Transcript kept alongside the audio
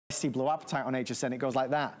see Blue Apatite on HSN, it goes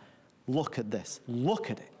like that. Look at this,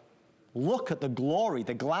 look at it. Look at the glory,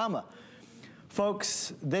 the glamour.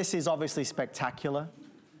 Folks, this is obviously spectacular.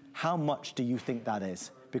 How much do you think that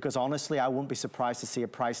is? Because honestly, I wouldn't be surprised to see a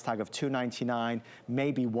price tag of $299,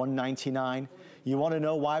 maybe $199. You want to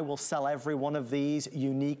know why we'll sell every one of these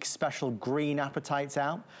unique special green apatites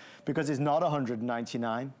out? Because it's not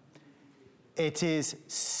 $199. It is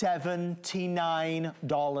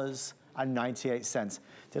 $79.98.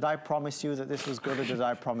 Did I promise you that this was good, or did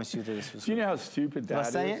I promise you that this was good? Do you know how stupid that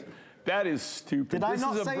is? Did I say it? That is stupid. Did I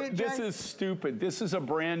not say it, Jay? This is stupid. This is a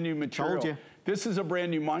brand new material. Told you. This is a brand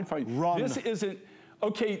new mine find. Run. This isn't,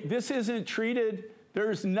 okay, this isn't treated.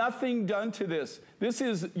 There's nothing done to this. This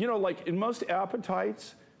is, you know, like in most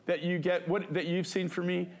apatites that you get, that you've seen from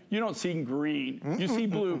me, you don't see green. You see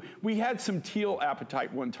blue. We had some teal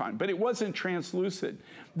apatite one time, but it wasn't translucent.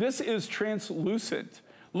 This is translucent.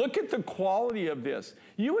 Look at the quality of this.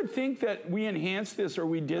 You would think that we enhanced this or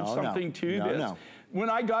we did something to this. No. When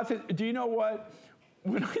I got this, do you know what?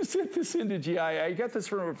 When I sent this into GI, I got this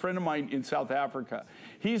from a friend of mine in South Africa.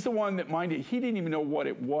 He's the one that mined it. He didn't even know what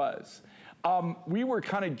it was. We were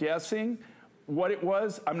kind of guessing what it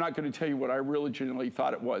was. I'm not going to tell you what I originally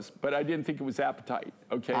thought it was, but I didn't think it was apatite,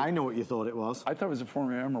 okay? I know what you thought it was. I thought it was a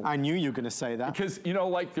form of emerald. I knew you were going to say that. Because, you know,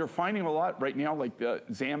 like they're finding a lot right now, like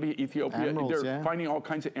Zambia, Ethiopia, emeralds, they're finding all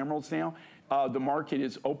kinds of emeralds now. The market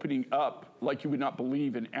is opening up like you would not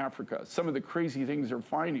believe in Africa. Some of the crazy things they're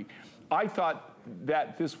finding. I thought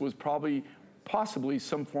that this was possibly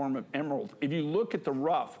some form of emerald. If you look at the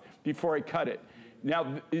rough before I cut it,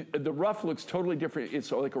 now the rough looks totally different.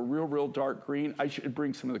 It's like a real dark green. I should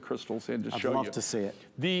bring some of the crystals in to show you. I'd love to see it.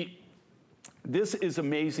 This is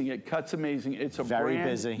amazing. It cuts amazing. It's a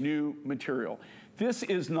brand new material. This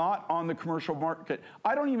is not on the commercial market.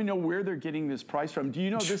 I don't even know where they're getting this price from. Do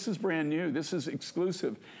you know this is brand new? This is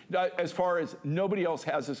exclusive. As far as nobody else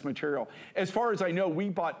has this material. As far as I know, we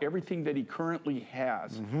bought everything that he currently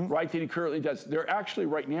has, right? That he currently does. They're actually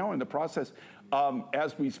right now in the process,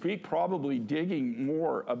 as we speak, probably digging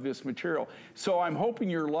more of this material. So I'm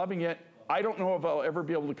hoping you're loving it. I don't know if I'll ever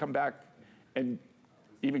be able to come back and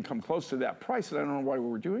even come close to that price, and I don't know why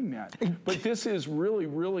we're doing that. But this is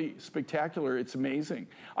really spectacular. It's amazing.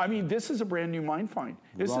 I mean, this is a brand new mine find.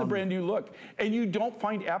 This is a brand new look. And you don't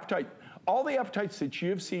find apatite. All the apatites that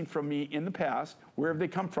you have seen from me in the past, where have they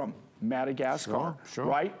come from? Madagascar,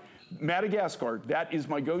 right? Madagascar, that is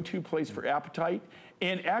my go-to place for apatite.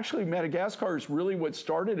 And actually, Madagascar is really what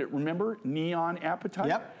started it. Remember, neon apatite?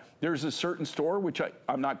 Yep. There's a certain store, which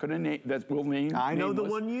I'm not going to name, that we'll name. I know the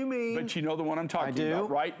one you mean. But you know the one I'm talking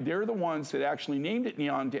about, right? They're the ones that actually named it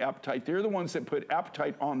neon to apatite. They're the ones that put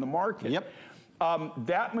apatite on the market. Yep.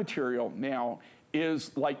 That material now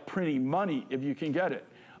is like printing money if you can get it.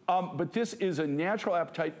 But this is a natural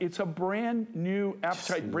apatite. It's a brand new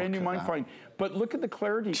apatite, brand new mine find. But look at the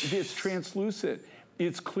clarity. It's translucent.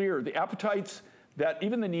 It's clear. The apatites, that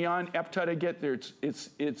even the neon apatite I get there,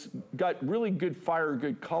 it's got really good fire,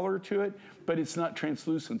 good color to it, but it's not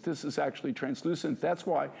translucent. This is actually translucent. That's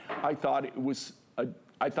why I thought it was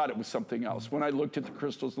something else when I looked at the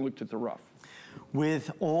crystals and looked at the rough.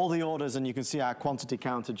 With all the orders, and you can see our quantity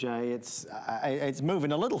counter, Jay, it's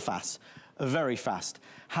moving a little fast, very fast.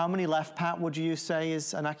 How many left, Pat, would you say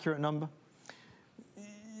is an accurate number?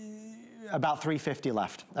 About 350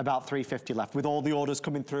 left, about 350 left. With all the orders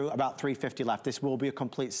coming through, about 350 left. This will be a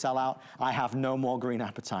complete sellout. I have no more green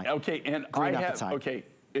apatite. Okay, and okay,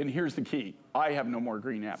 and here's the key. I have no more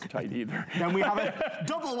green apatite either. Then we have a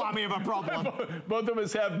double whammy of a problem. Both of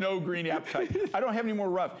us have no green apatite. I don't have any more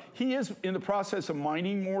rough. He is in the process of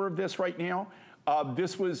mining more of this right now.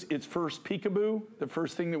 This was its first peekaboo, the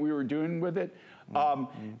first thing that we were doing with it.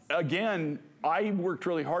 Again, I worked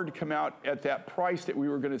really hard to come out at that price that we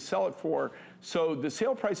were going to sell it for. So the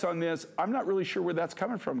sale price on this, I'm not really sure where that's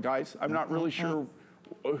coming from, guys. I'm not really sure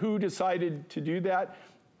who decided to do that.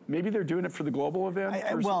 Maybe they're doing it for the global event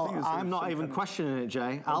or something. I'm not even questioning it,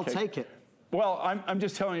 Jay. I'll take it. Well, I'm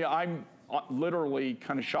just telling you, I'm literally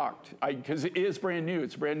kind of shocked because it is brand new.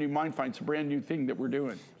 It's a brand new mine find. It's a brand new thing that we're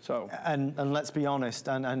doing. So and let's be honest,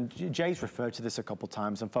 and Jay's referred to this a couple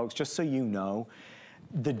times, and folks, just so you know,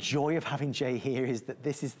 the joy of having Jay here is that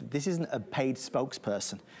this isn't a paid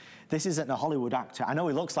spokesperson. This isn't a Hollywood actor. I know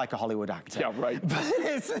he looks like a Hollywood actor. Yeah, right.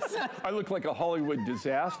 I look like a Hollywood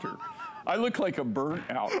disaster. I look like a burnt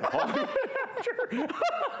out Hollywood actor.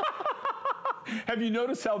 Have you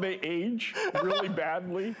noticed how they age really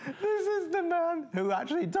badly? This is the man who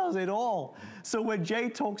actually does it all. So when Jay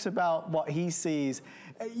talks about what he sees,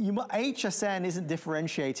 HSN isn't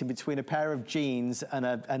differentiating between a pair of jeans and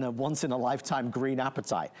a once-in-a-lifetime green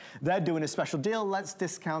apatite. They're doing a special deal. Let's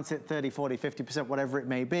discount it 30, 40, 50%, whatever it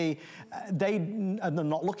may be. They're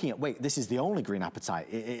not looking at, wait, this is the only green apatite.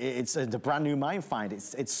 It's a brand new mine find.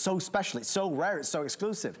 It's so special. It's so rare. It's so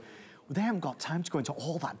exclusive. They haven't got time to go into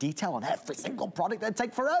all that detail on every single product. That'd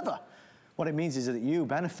take forever. What it means is that you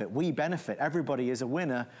benefit, we benefit, everybody is a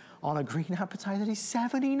winner on a green apatite that is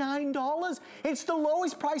 $79. It's the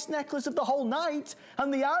lowest priced necklace of the whole night,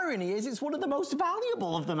 and the irony is it's one of the most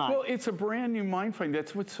valuable of the night. Well, it's a brand new mine find.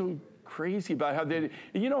 That's what's so crazy about how they,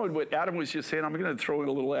 you know what Adam was just saying, I'm going to throw in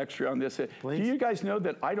a little extra on this. Please. Do you guys know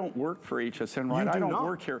that I don't work for HSN, right? I don't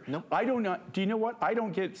work here. Nope. I don't know. Do you know what? I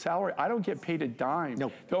don't get salary. I don't get paid a dime.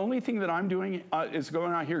 Nope. The only thing that I'm doing is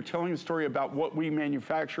going out here telling a story about what we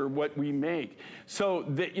manufacture, what we make. So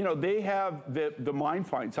that, you know, they have the mine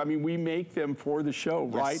finds. I mean, we make them for the show,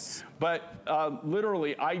 yes. right? But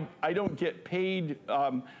literally, I don't get paid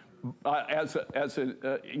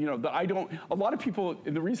you know, I don't, a lot of people,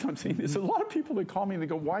 and the reason I'm saying this, a lot of people that call me and they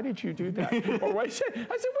go, why did you do that? Or I said, wait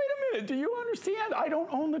a minute, do you understand? I don't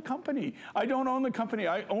own the company. I don't own the company.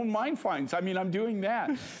 I own mine finds. I mean, I'm doing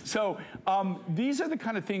that. So these are the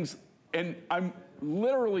kind of things, and I'm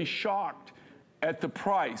literally shocked at the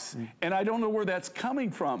price, and I don't know where that's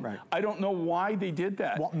coming from. Right. I don't know why they did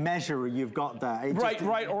that. What measure you've got there.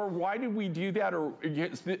 Right, or why did we do that, or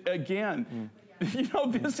again, you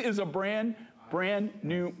know, this is a brand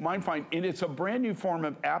new mine find, and it's a brand new form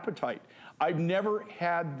of apatite. I've never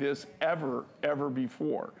had this ever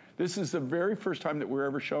before. This is the very first time that we're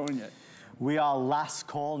ever showing it. We are last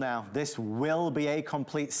call now. This will be a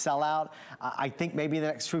complete sellout. I think maybe the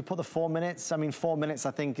next, should we put the 4 minutes? I mean, 4 minutes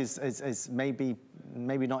I think is maybe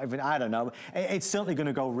not even, I don't know. It's certainly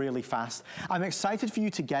gonna go really fast. I'm excited for you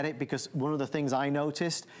to get it because one of the things I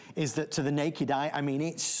noticed is that to the naked eye, I mean,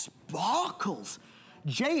 it sparkles.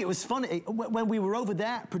 Jay, it was funny, when we were over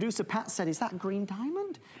there, producer Pat said, is that green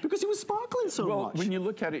diamond? Because it was sparkling so much. Well, when you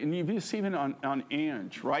look at it, and you've seen it on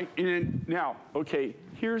Ange, right? And now, okay,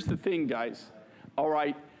 here's the thing, guys. All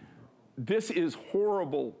right, this is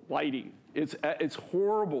horrible lighting. It's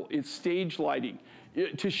horrible, it's stage lighting.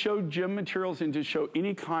 To show gem materials and to show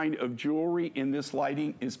any kind of jewelry in this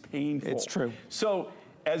lighting is painful. It's true. So,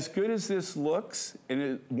 as good as this looks, and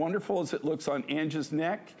as wonderful as it looks on Ange's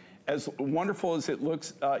neck, as wonderful as it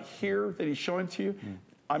looks here that he's showing to you,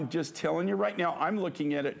 I'm just telling you right now, I'm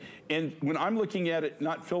looking at it, and when I'm looking at it,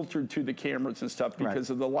 not filtered to the cameras and stuff because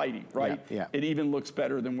of the lighting, right? Yeah. It even looks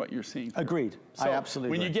better than what you're seeing. Agreed. So I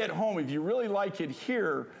absolutely when agree. you get home, if you really like it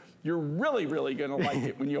here, you're really, really gonna like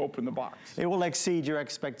it when you open the box. It will exceed your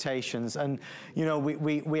expectations. And you know,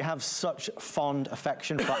 we have such fond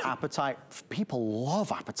affection for apatite. People love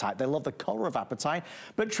apatite. They love the color of apatite,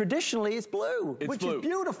 but traditionally it's blue, which is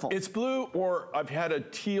beautiful. It's blue, or I've had a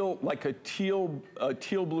teal, like a teal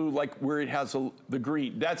blue, like where it has the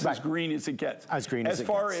green. That's as green as it gets. As green as it gets.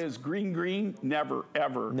 As far as green, never,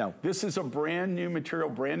 ever. No. This is a brand new material,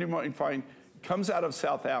 brand new mine find. Comes out of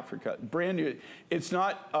South Africa, brand new. It's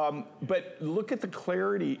not, but look at the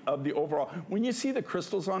clarity of the overall. When you see the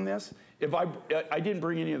crystals on this, if I didn't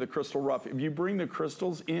bring any of the crystal rough. If you bring the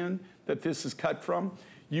crystals in that this is cut from,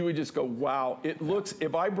 you would just go, wow. It looks,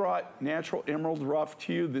 if I brought natural emerald rough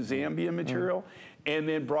to you, the Zambian material, and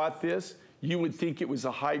then brought this, you would think it was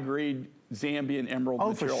a high grade Zambian emerald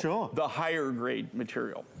material. For sure. The higher grade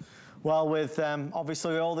material. Well, with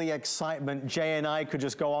obviously all the excitement, Jay and I could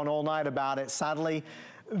just go on all night about it. Sadly,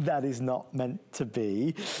 that is not meant to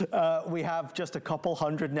be. We have just a couple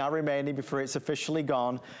hundred now remaining before it's officially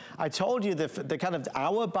gone. I told you the kind of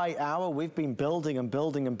hour by hour we've been building and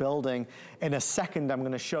building and building. In a second, I'm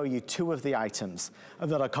going to show you two of the items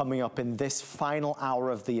that are coming up in this final hour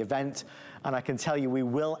of the event. And I can tell you we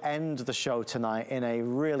will end the show tonight in a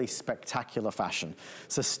really spectacular fashion.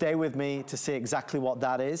 So stay with me to see exactly what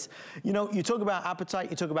that is. You know, you talk about apatite,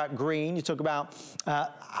 you talk about green, you talk about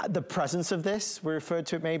the presence of this. We referred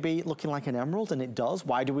to it maybe looking like an emerald, and it does.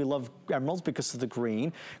 Why do we love emeralds? Because of the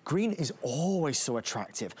green. Green is always so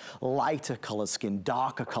attractive. Lighter color skin,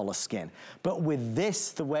 darker color skin. But with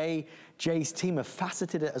this, the way Jay's team have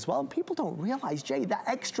faceted it as well. And people don't realize, Jay, that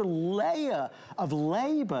extra layer of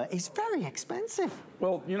labor is very expensive.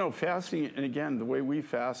 Well, you know, faceting, and again, the way we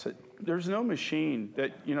facet, there's no machine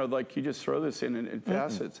that, you know, like you just throw this in and it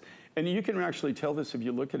facets. And you can actually tell this if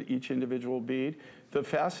you look at each individual bead. The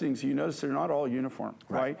fastenings, you notice they're not all uniform,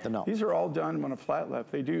 right? They're not. These are all done on a flat lap.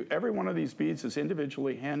 Every one of these beads is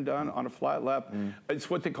individually hand done on a flat lap. It's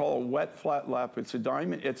what they call a wet flat lap. It's a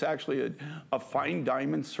diamond, it's actually a fine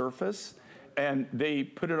diamond surface. And they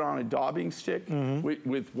put it on a daubing stick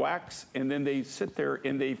with wax, and then they sit there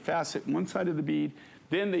and they fasten one side of the bead.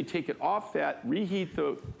 Then they take it off that, reheat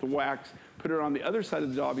the wax, put it on the other side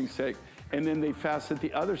of the daubing stick, and then they fasten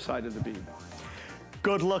the other side of the bead.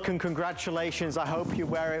 Good luck and congratulations. I hope you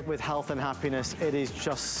wear it with health and happiness. It is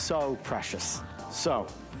just so precious. So,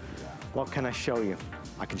 what can I show you?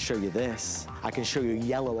 I can show you this. I can show you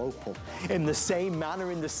yellow opal. In the same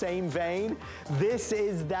manner, in the same vein, this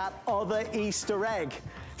is that other Easter egg.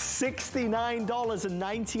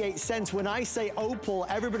 $69.98. When I say opal,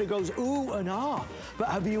 everybody goes, ooh and ah. But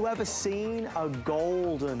have you ever seen a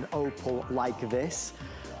golden opal like this?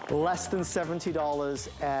 Less than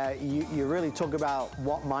 $70. You really talk about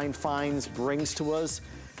what Mine Finds brings to us.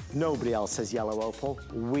 Nobody else has yellow opal.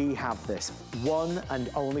 We have this. One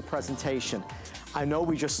and only presentation. I know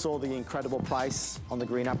we just saw the incredible price on the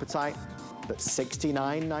green apatite, but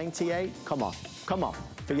 $69.98? Come on, come on.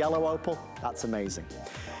 For yellow opal, that's amazing.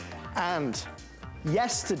 And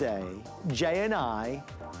yesterday, Jay and I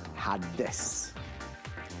had this.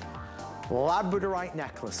 Labradorite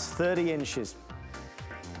necklace, 30 inches.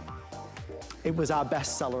 It was our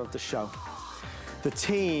best seller of the show. The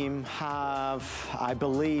team have, I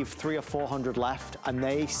believe, 300 or 400 left, and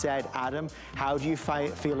they said, Adam, how do you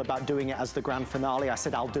feel about doing it as the grand finale? I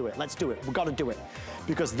said, I'll do it. Let's do it. We've got to do it.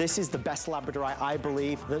 Because this is the best Labradorite, I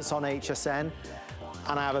believe, that's on HSN.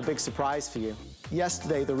 And I have a big surprise for you.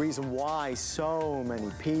 Yesterday, the reason why so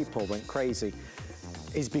many people went crazy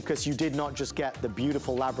is because you did not just get the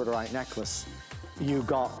beautiful Labradorite necklace, you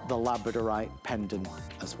got the Labradorite pendant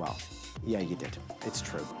as well. Yeah, you did. It's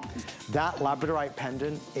true. That Labradorite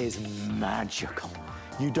pendant is magical.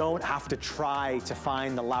 You don't have to try to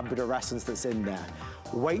find the Labradorescence that's in there.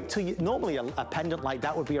 Wait till you, normally a pendant like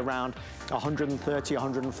that would be around $130,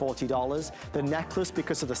 $140. The necklace,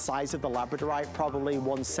 because of the size of the Labradorite, probably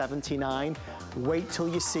 $179. Wait till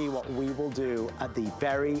you see what we will do at the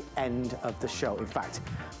very end of the show. In fact,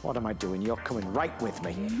 what am I doing? You're coming right with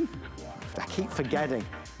me. I keep forgetting.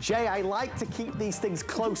 Jay, I like to keep these things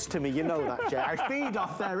close to me. You know that, Jay. I feed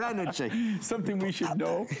off their energy. Something we should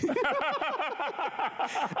know.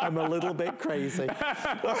 I'm a little bit crazy.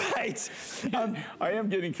 All right. I am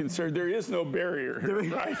getting concerned. There is no barrier,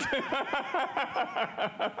 right?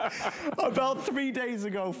 About 3 days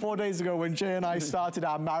ago, 4 days ago, when Jay and I started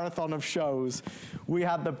our marathon of shows, we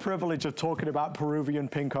had the privilege of talking about Peruvian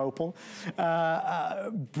pink opal,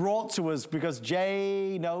 brought to us because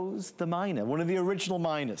Jay knows the miner, one of the original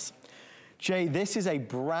miners. Jay, this is a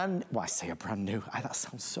brand, well, I say a brand new, that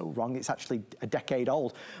sounds so wrong, it's actually a decade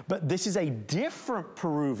old, but this is a different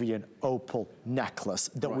Peruvian opal necklace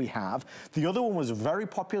that we have. The other one was very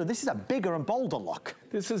popular. This is a bigger and bolder look.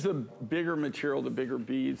 This is a bigger material, the bigger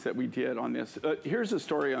beads that we did on this. Here's a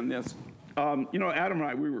story on this. You know, Adam and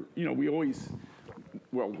I, we always,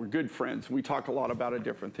 well, we're good friends. We talk a lot about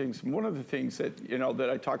different things. One of the things that, that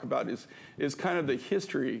I talk about is kind of the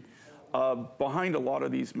history behind a lot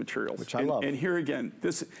of these materials. Which I love. And here again,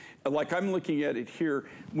 this, like I'm looking at it here,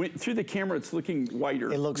 through the camera it's looking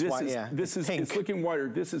whiter. It looks white, yeah. It's looking whiter.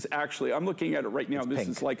 This is actually, I'm looking at it right now, this pink.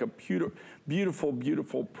 is like a beautiful,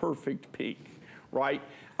 beautiful, perfect pink, right?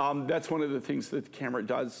 That's one of the things that the camera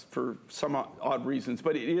does for some odd reasons,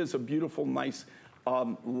 but it is a beautiful, nice,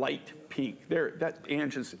 light pink. There, that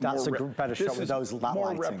Ange is that's a better shot with those lighting.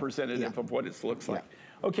 More representative of what it looks like.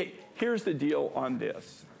 Okay, here's the deal on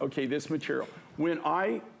this. Okay, this material. When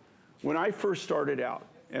I first started out,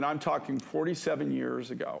 and I'm talking 47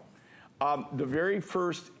 years ago, the very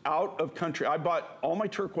first out of country, I bought all my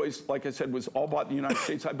turquoise, like I said, was all bought in the United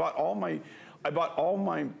States. I bought all my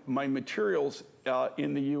materials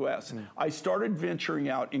in the U.S. I started venturing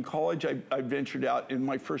out. In college, I ventured out, and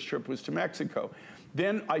my first trip was to Mexico.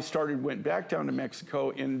 Then I went back down to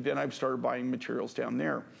Mexico, and then I started buying materials down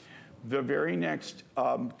there. The very next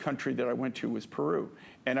country that I went to was Peru,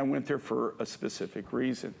 and I went there for a specific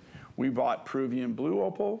reason. We bought Peruvian blue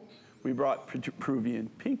opal, we brought Peruvian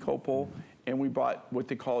pink opal, and we bought what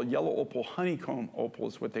they call yellow opal, honeycomb opal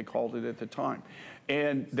is what they called it at the time.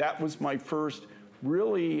 And that was my first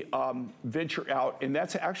really venture out, and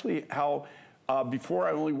that's actually how, before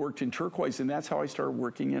I only worked in turquoise, and that's how I started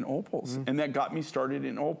working in opals, and that got me started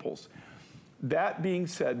in opals. That being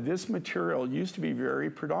said, this material used to be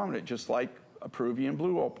very predominant, just like a Peruvian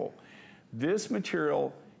blue opal. This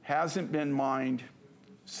material hasn't been mined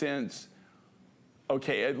since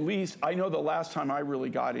okay, at least, I know the last time I really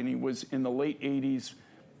got any was in the late 80s,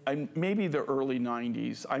 and maybe the early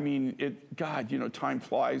 90s. I mean, God, you know, time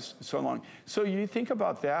flies so long. So you think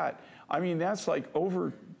about that. I mean, that's like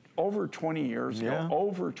over 20 years ago.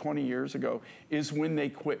 Over 20 years ago is when they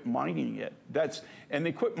quit mining it. And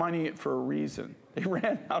they quit mining it for a reason. They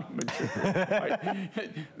ran out of material. Right?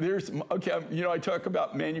 Okay, you know, I talk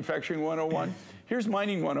about manufacturing 101. Here's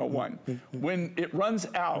mining 101. When it runs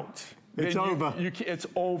out, it's over. It's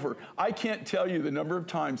over. I can't tell you the number of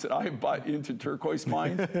times that I have bought into turquoise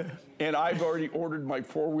mines, and I've already ordered my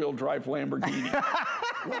four-wheel drive Lamborghini.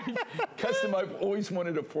 Right? Custom, I've always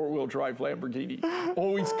wanted a four-wheel drive Lamborghini.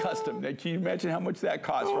 Always custom. Now, can you imagine how much that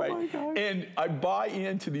costs, right? My God. And I buy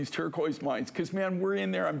into these turquoise mines, because, man, we're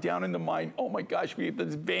in there, I'm down in the mine. Oh, my gosh, we have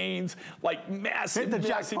these veins, like massive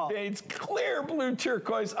veins, clear blue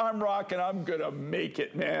turquoise. I'm rocking. I'm going to make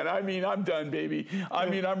it, man. I mean, I'm done, baby. I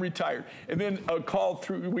mean, I'm retired. And then a call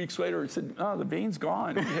 3 weeks later, it said, oh, the vein's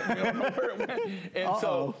gone. We don't know where it went. And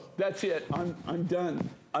so that's it. I'm done.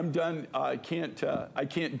 I'm done. I can't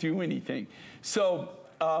do anything. So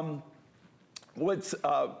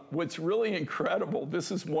what's really incredible, this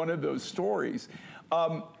is one of those stories.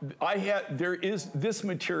 This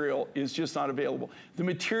material is just not available. The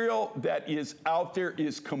material that is out there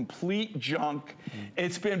is complete junk.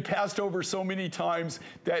 It's been passed over so many times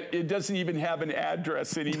that it doesn't even have an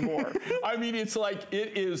address anymore. I mean, it's like,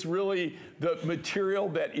 it is really, the material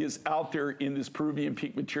that is out there in this Peruvian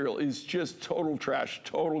pink material is just total trash,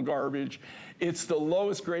 total garbage. It's the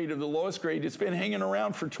lowest grade of the lowest grade. It's been hanging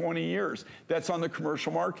around for 20 years. That's on the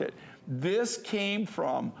commercial market. This came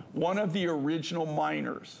from one of the original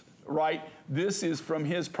miners, right? This is from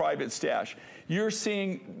his private stash. You're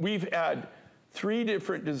seeing, we've had 3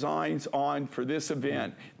 different designs on for this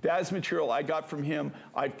event. That is material I got from him.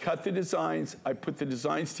 I've cut the designs, I put the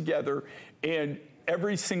designs together, and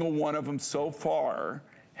every single one of them so far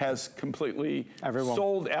has completely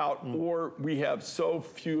sold out, or we have so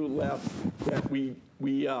few left that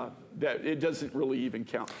that it doesn't really even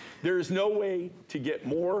count. There is no way to get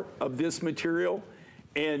more of this material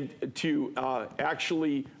and to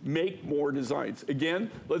actually make more designs. Again,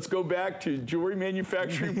 let's go back to Jewelry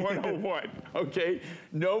Manufacturing 101, okay?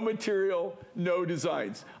 No material, no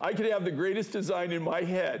designs. I could have the greatest design in my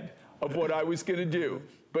head of what I was gonna do,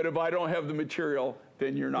 but if I don't have the material,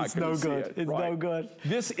 then you're not going to see it. It's no good.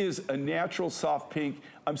 This is a natural soft pink.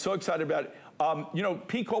 I'm so excited about it. You know,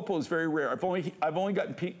 pink opal is very rare. I've only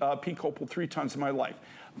gotten pink opal 3 times in my life.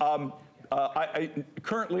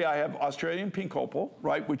 Currently, I have Australian pink opal,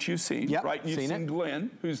 right, which you've seen, right? You've seen Glenn,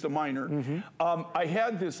 who's the miner. I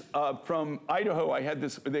had this from Idaho. I had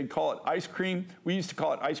this, they call it ice cream. We used to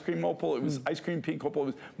call it ice cream opal. It was ice cream pink opal. It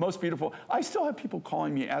was most beautiful. I still have people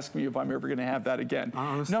calling me, asking me if I'm ever going to have that again.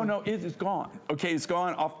 Honestly? No, it is gone. Okay, it's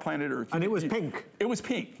gone off planet Earth. And it was pink. It was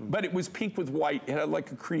pink, but it was pink with white. It had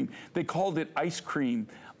like a cream. They called it ice cream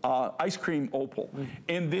opal.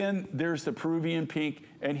 And then there's the Peruvian pink.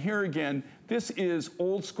 And here again, this is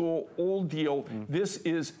old school, old deal. This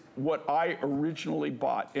is what I originally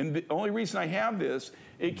bought. And the only reason I have this,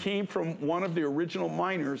 it came from one of the original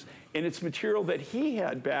miners, and it's material that he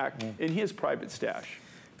had back in his private stash.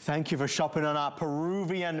 Thank you for shopping on our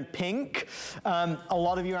Peruvian pink. A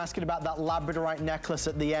lot of you are asking about that labradorite necklace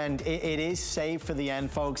at the end. It is saved for the end,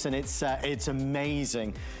 folks, and it's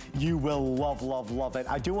amazing. You will love, love, love it.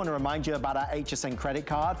 I do want to remind you about our HSN credit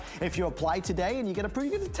card. If you apply today and you get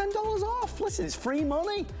 $10 off. Listen, it's free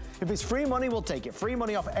money. If it's free money, we'll take it. Free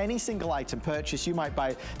money off any single item purchase. You might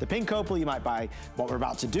buy the pink opal, you might buy what we're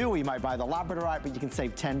about to do, or you might buy the labradorite, but you can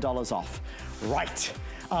save $10 off. Right.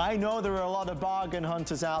 I know there are a lot of bargain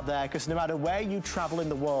hunters out there, because no matter where you travel in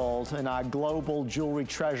the world in our global jewelry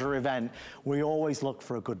treasure event, we always look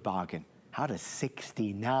for a good bargain. How does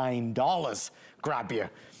 $69 grab you?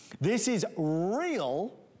 This is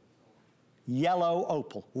real yellow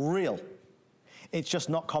opal, real. It's just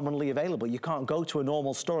not commonly available. You can't go to a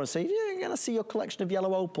normal store and say, yeah, can I see your collection of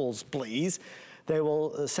yellow opals, please? They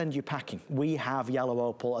will send you packing. We have yellow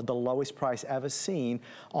opal at the lowest price ever seen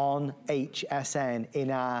on HSN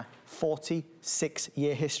in our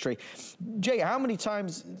 46-year history. Jay, how many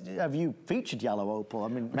times have you featured yellow opal? I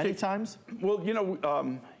mean, many times? Well, you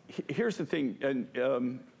know, here's the thing,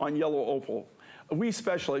 and on yellow opal, we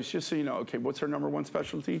specialize, just so you know, okay, what's our #1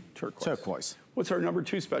 specialty? Turquoise. Turquoise. What's our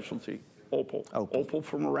 #2 specialty? Opal. Opal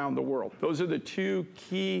from around the world. Those are the 2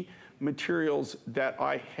 key materials that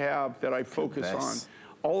I have, that I focus on.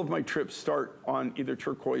 All of my trips start on either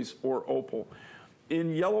turquoise or opal.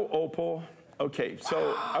 In yellow opal, okay,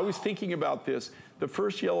 so I was thinking about this. The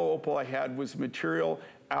first yellow opal I had was material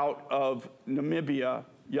out of Namibia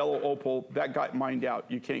yellow opal, that got mined out.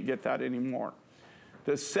 You can't get that anymore.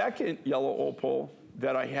 The second yellow opal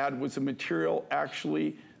that I had was a material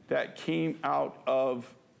actually that came out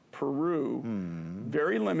of Peru.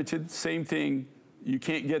 Very limited, same thing. You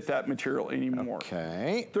can't get that material anymore.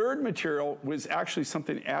 Okay. Third material was actually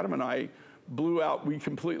something Adam and I blew out. We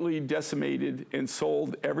completely decimated and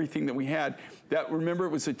sold everything that we had. That, remember, it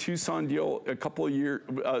was a Tucson deal a couple of years,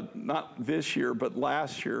 not this year, but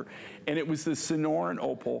last year. And it was the Sonoran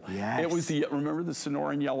opal. Yes. It was the, remember the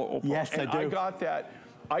Sonoran yellow opal? Yes, and I do.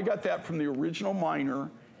 I got that from the original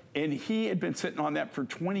miner, and he had been sitting on that for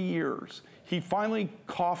 20 years. He finally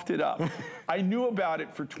coughed it up. I knew about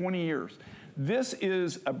it for 20 years. This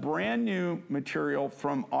is a brand new material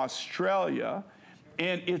from Australia,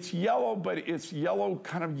 and it's yellow, but it's yellow,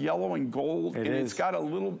 kind of yellow and gold. It's got a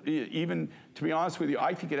little, even to be honest with you,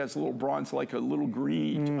 I think it has a little bronze, like a little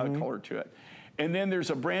green color to it. And then there's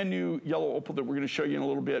a brand new yellow opal that we're going to show you in a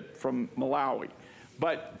little bit from Malawi.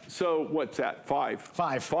 But, so what's that?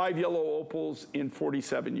 Five yellow opals in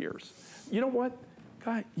 47 years. You know what?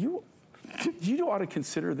 God, you ought to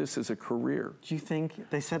consider this as a career. Do you think?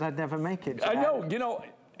 They said I'd never make it. I know, you know,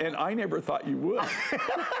 and I never thought you would.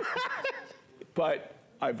 But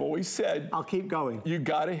I've always said, I'll keep going. You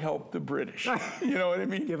got to help the British. You know what I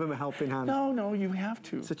mean? Give them a helping hand. No, you have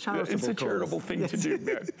to. It's a charitable thing to do,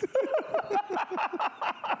 man.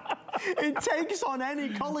 It takes on any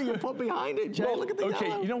color you put behind it, Jay. Well, look at the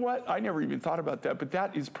yellow. You know what? I never even thought about that, but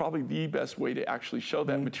that is probably the best way to actually show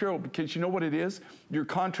that material, because you know what it is? You're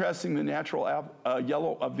contrasting the natural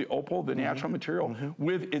yellow of the opal, the natural material,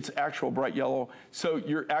 with its actual bright yellow. So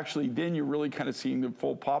you're actually, then you're really kind of seeing the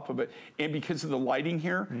full pop of it. And because of the lighting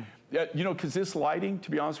here, you know, because this lighting, to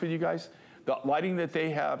be honest with you guys, the lighting that they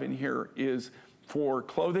have in here is for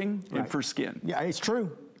clothing and for skin. Yeah, it's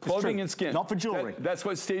true. Clothing and skin. Not for jewelry. That's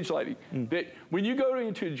what stage lighting. When you go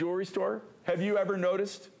into a jewelry store, have you ever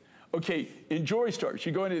noticed? Okay, in jewelry stores,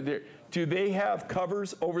 you go into there, do they have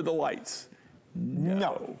covers over the lights?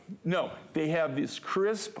 No. They have this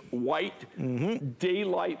crisp white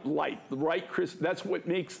daylight light, the right crisp. That's what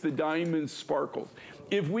makes the diamonds sparkle.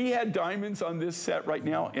 If we had diamonds on this set right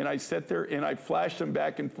now and I sat there and I flashed them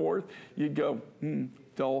back and forth, you'd go,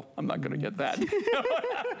 dull, I'm not going to get that.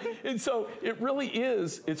 And so it really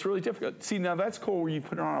is, it's really difficult. See, now that's cool where you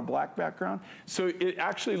put it on a black background. So it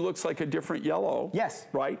actually looks like a different yellow. Yes.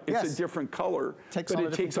 Right? It's a different color, but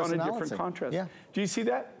it takes on a different contrast. Yeah. Do you see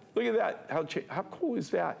that? Look at that. How cool is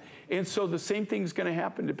that? And so the same thing's going to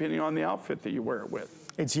happen depending on the outfit that you wear it with.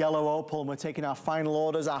 It's yellow opal, and we're taking our final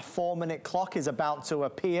orders. Our 4-minute clock is about to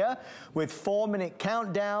appear with 4-minute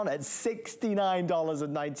countdown at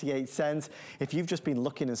 $69.98. If you've just been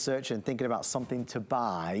looking and searching and thinking about something to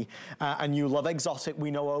buy, and you love exotic,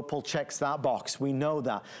 we know opal checks that box. We know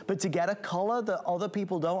that. But to get a color that other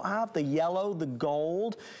people don't have, the yellow, the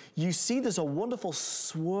gold, you see there's a wonderful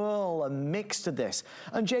swirl and mix to this.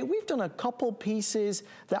 And Jay, we've done a couple pieces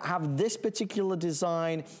that have this particular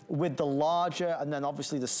design with the larger and then obviously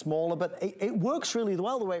the smaller, but it works really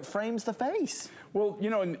well the way it frames the face. Well, you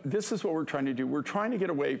know, and this is what we're trying to do. We're trying to get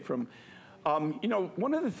away from, you know,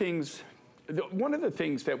 one of the things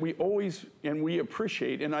that we always, and we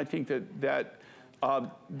appreciate, and I think that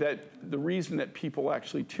the reason that people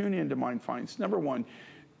actually tune into Mind Finds, number one,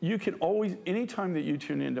 you can always, anytime that you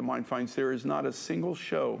tune into Mind Finds, there is not a single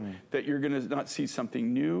show that you're going to not see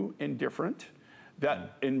something new and different,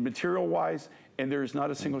 that in material-wise, and there is not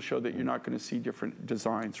a single show that you're not going to see different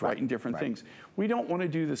designs, right, and different things. We don't want to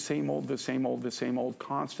do the same old,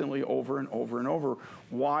 constantly over and over and over.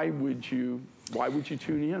 Why would you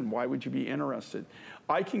tune in? Why would you be interested?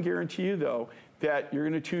 I can guarantee you, though, that you're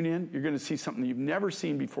going to tune in, you're going to see something you've never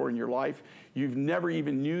seen before in your life, you've never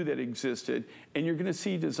even knew that existed, and you're going to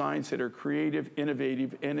see designs that are creative,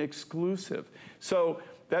 innovative, and exclusive. So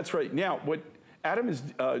that's right. Now, what Adam is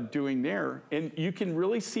doing there, and you can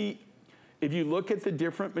really see, if you look at the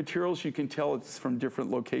different materials, you can tell it's from different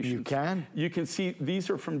locations. You can. You can see these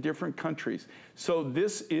are from different countries. So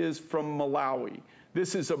this is from Malawi.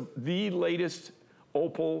 This is the latest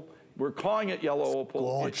opal. We're calling it yellow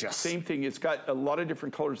opal. Gorgeous. It's the same thing. It's got a lot of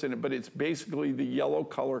different colors in it, but it's basically the yellow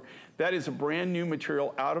color. That is a brand new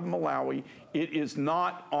material out of Malawi. It is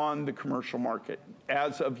not on the commercial market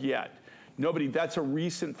as of yet. Nobody, that's a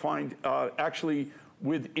recent find. Actually,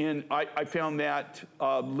 I found that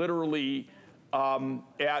literally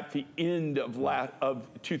at the end of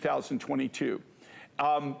 2022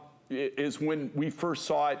 is when we first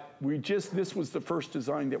saw it this was the first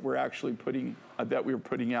design that we're actually putting, that we were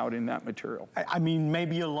putting out in that material. I mean,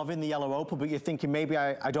 maybe you're loving the yellow opal, but you're thinking maybe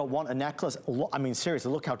I don't want a necklace. I mean,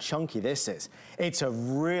 seriously, look how chunky this is. It's a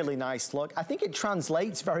really nice look. I think it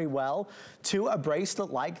translates very well to a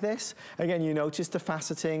bracelet like this. Again, you notice the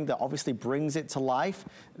faceting that obviously brings it to life.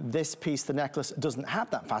 This piece, the necklace, doesn't have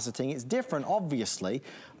that faceting. It's different, obviously.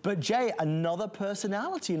 But Jay, another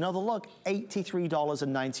personality, another look,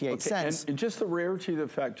 $83.98. Okay, and just the rarity of the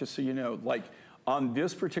fact, just so you know, like on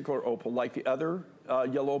this particular opal, like the other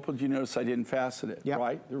yellow opal, you notice I didn't facet it,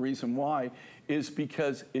 right? The reason why is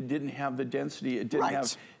because it didn't have the density, it didn't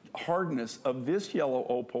have hardness of this yellow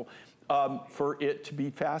opal for it to be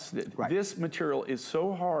faceted. This material is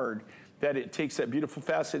so hard that it takes that beautiful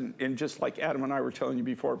facet, and just like Adam and I were telling you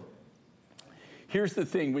before, here's the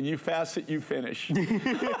thing, when you facet, you finish.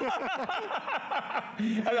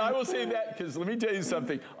 And I will say that because let me tell you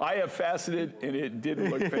something. I have faceted and it didn't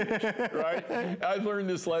look finished, right? I've learned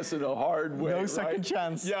this lesson a hard way, No second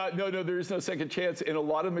chance. Yeah, no, there is no second chance. And a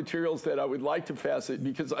lot of materials that I would like to facet,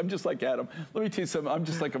 because I'm just like Adam. Let me tell you something, I'm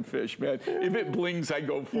just like a fish, man. If it blings, I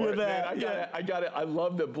go for it. Man, I got it. I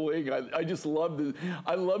love the bling. I just love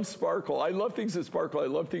I love sparkle. I love things that sparkle. I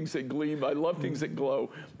love things that gleam. I love things that glow.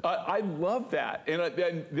 I love that. And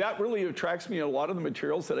that really attracts me in a lot of the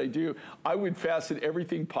materials that I do. I would facet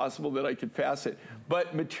everything possible that I could facet.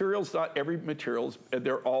 But materials, not every materials,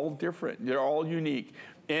 they're all different. They're all unique.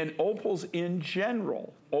 And opals in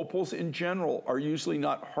general are usually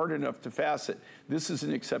not hard enough to facet. This is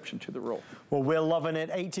an exception to the rule. Well, we're loving it.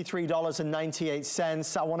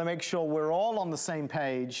 $83.98. I want to make sure we're all on the same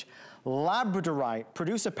page. Labradorite.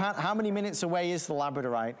 Producer Pat, how many minutes away is the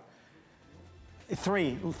labradorite?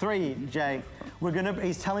 Three, Jay.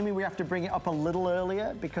 He's telling me we have to bring it up a little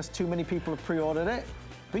earlier because too many people have pre-ordered it.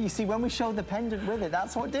 But you see, when we showed the pendant with it,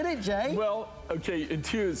 that's what did it, Jay. Well, okay, and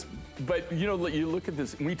two is, but you know, you look at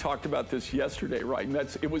this, we talked about this yesterday, right? And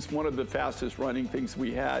it was one of the fastest running things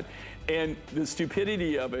we had. And the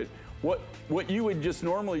stupidity of it, what you would just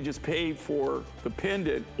normally just pay for the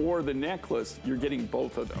pendant or the necklace, you're getting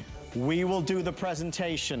both of them. We will do the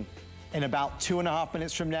presentation in about 2.5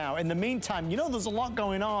 minutes from now. In the meantime, you know there's a lot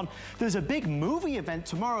going on. There's a big movie event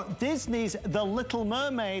tomorrow, Disney's The Little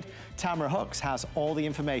Mermaid. Tamara Hooks has all the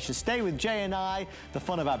information. Stay with Jay and I. The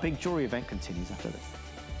fun of our big jewelry event continues after this.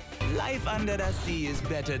 Life under the sea is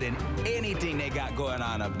better than anything they got going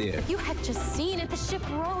on up there. You had just seen it. The ship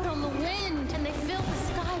rode on the wind, and they filled the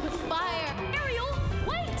sky with fire. Ariel,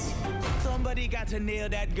 wait! Somebody got to nail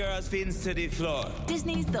that girl's fins to the floor.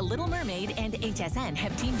 Disney's The Little Mermaid and HSN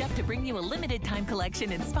have teamed up to bring you a limited time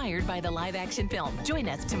collection inspired by the live action film. Join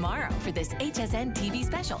us tomorrow for this HSN TV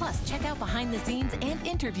special. Plus, check out behind the scenes and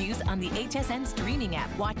interviews on the HSN streaming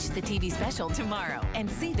app. Watch the TV special tomorrow and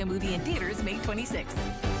see the movie in theaters May 26th.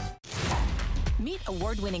 Meet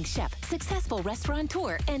award-winning chef, successful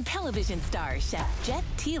restaurateur, and television star, Chef Jet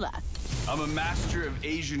Tila. I'm a master of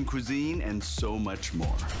Asian cuisine and so much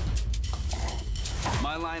more.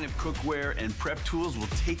 My line of cookware and prep tools will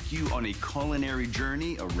take you on a culinary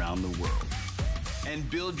journey around the world and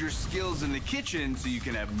build your skills in the kitchen so you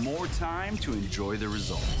can have more time to enjoy the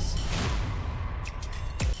results.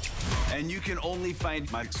 And you can only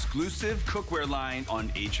find my exclusive cookware line on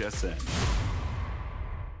HSN.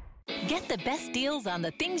 Get the best deals on the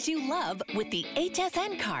things you love with the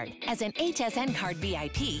HSN card. As an HSN card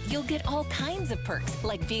VIP, you'll get all kinds of perks,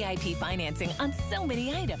 like VIP financing on so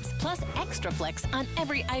many items, plus extra flex on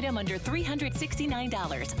every item under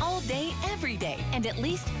 $369 all day, every day, and at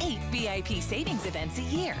least 8 VIP savings events a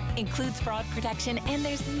year. Includes fraud protection, and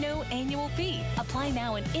there's no annual fee. Apply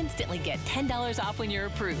now and instantly get $10 off when you're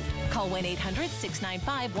approved. Call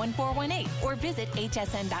 1-800-695-1418 or visit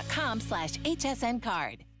hsn.com/HSN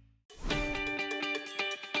card.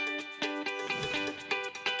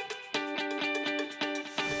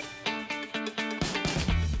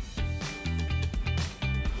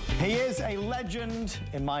 He is a legend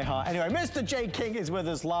in my heart. Anyway, Mr. Jay King is with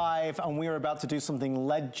us live, and we are about to do something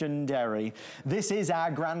legendary. This is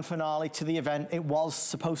our grand finale to the event. It was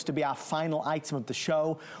supposed to be our final item of the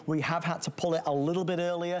show. We have had to pull it a little bit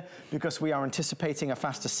earlier because we are anticipating a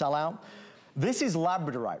faster sellout. This is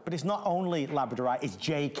labradorite, but it's not only labradorite, it's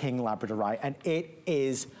Jay King labradorite, and it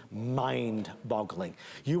is mind-boggling.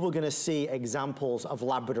 You are gonna see examples of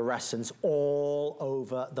labradorescence all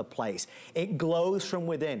over the place. It glows from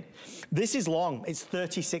within. This is long, it's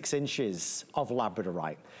 36 inches of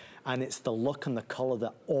labradorite, and it's the look and the color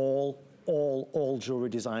that all jewelry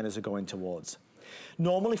designers are going towards.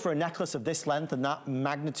 Normally for a necklace of this length and that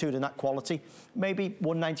magnitude and that quality, maybe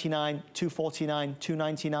 $199, $249,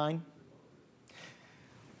 $299.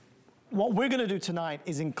 What we're gonna do tonight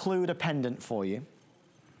is include a pendant for you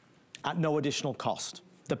at no additional cost.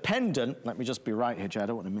 The pendant, let me just be right here, Jay, I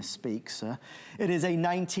don't want to misspeak, sir. It is a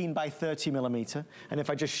 19 by 30 millimeter. And if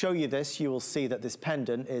I just show you this, you will see that this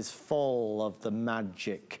pendant is full of the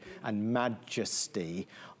magic and majesty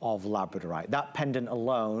of labradorite. That pendant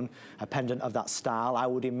alone, a pendant of that style, I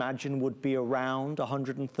would imagine would be around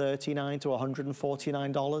 $139 to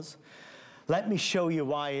 $149. Let me show you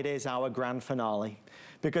why it is our grand finale.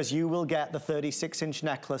 Because you will get the 36-inch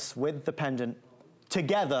necklace with the pendant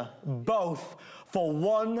together, both for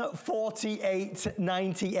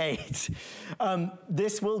 $148.98.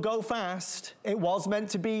 This will go fast. It was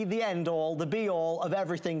meant to be the end all, the be all of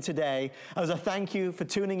everything today. As a thank you for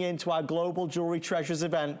tuning in to our Global Jewelry Treasures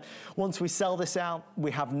event. Once we sell this out,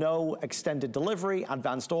 we have no extended delivery,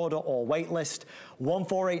 advanced order, or wait list.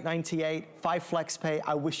 $148.98, 5 flex pay.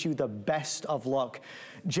 I wish you the best of luck.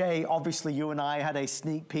 Jay, obviously you and I had a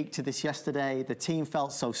sneak peek to this yesterday. The team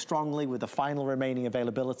felt so strongly with the final remaining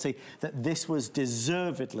availability that this was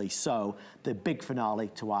deservedly so the big finale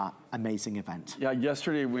to our amazing event. Yeah,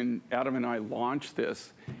 yesterday when Adam and I launched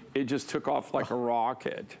this, it just took off like a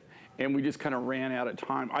rocket. And we just kind of ran out of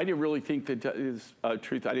time. I didn't really think that is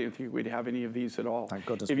truth. I didn't think we'd have any of these at all. Thank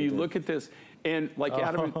goodness if you look at this, and like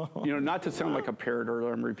Adam, you know, not to sound like a parrot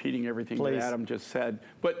or I'm repeating everything that Adam just said,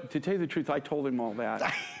 but to tell you the truth, I told him all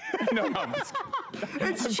that. No, I'm just kidding.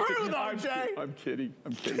 It's true though, Jay. I'm kidding.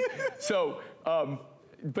 So,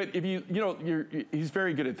 but if you know, he's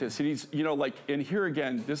very good at this. And he's, you know, like, and here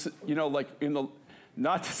again, this, you know, like in the,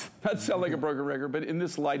 not to sound like a broken record, but in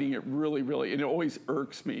this lighting, it really, and it always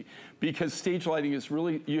irks me because stage lighting is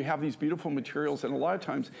really, you have these beautiful materials and a lot of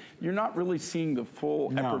times you're not really seeing the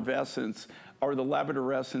full effervescence or the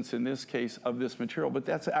labradorescence in this case of this material, but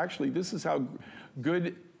that's actually, this is how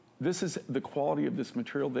good, this is the quality of this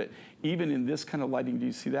material that even in this kind of lighting, do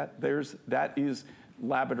you see that? That is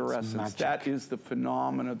labradorescence. That is the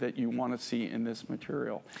phenomena that you want to see in this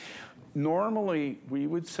material. Normally, we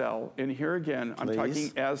would sell, and here again, I'm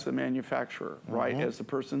talking as the manufacturer, right? As the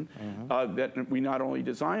person that we not only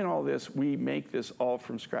design all this, we make this all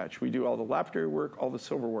from scratch. We do all the lapidary work, all the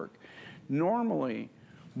silver work. Normally,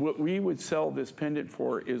 what we would sell this pendant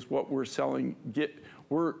for is what we're selling.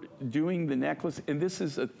 We're doing the necklace, and this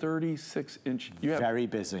is a 36-inch. You have very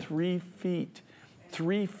busy. 3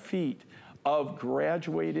 feet of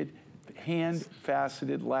graduated,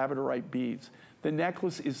 hand-faceted labradorite beads. The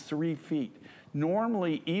necklace is 3 feet.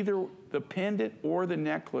 Normally, either the pendant or the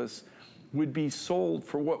necklace would be sold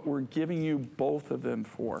for what we're giving you both of them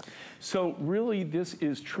for. So really, this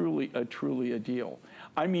is truly a deal.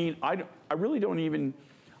 I mean, I really don't even,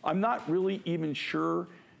 I'm not really even sure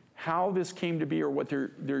how this came to be or what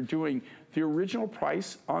they're doing. The original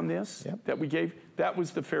price on this that we gave, that was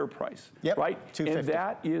the fair price, right? $250. And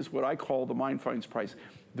that is what I call the Mind Finds price.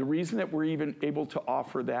 The reason that we're even able to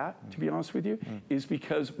offer that, to be honest with you, is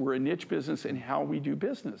because we're a niche business in how we do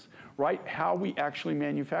business, right? How we actually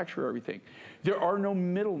manufacture everything. There are no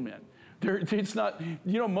middlemen. It's not,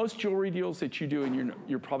 you know, most jewelry deals that you do, and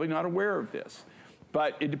you're probably not aware of this,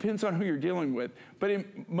 but it depends on who you're dealing with. But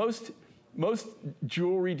in most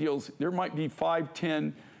jewelry deals, there might be 5,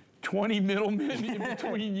 10, 20 middlemen in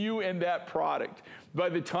between you and that product by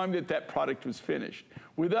the time that product was finished.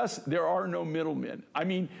 With us, there are no middlemen. I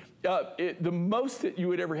mean, the most that you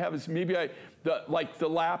would ever have is maybe like the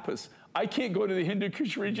lapis. I can't go to the Hindu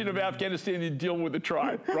Kush region of Afghanistan and deal with the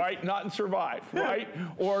tribe, right? Not and survive, right?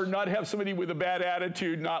 Or not have somebody with a bad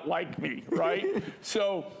attitude not like me, right?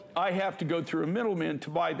 So I have to go through a middleman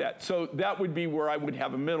to buy that. So that would be where I would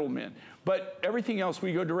have a middleman. But everything else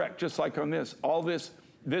we go direct, just like on this. All this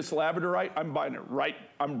labradorite, I'm buying it right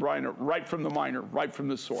from the miner, right from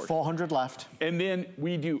the source. 400 left. And then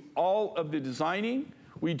we do all of the designing,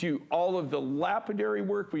 we do all of the lapidary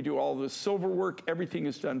work, we do all the silver work, everything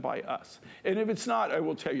is done by us. And if it's not, I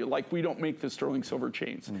will tell you, like we don't make the sterling silver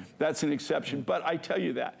chains. That's an exception, but I tell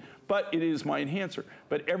you that. But it is my enhancer.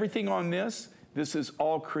 But everything on this is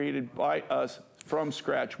all created by us. From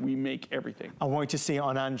scratch, we make everything. I want you to see it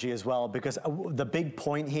on Angie as well, because the big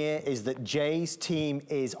point here is that Jay's team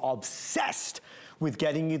is obsessed with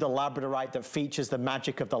getting you the labradorite that features the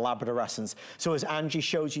magic of the labradorescence. So as Angie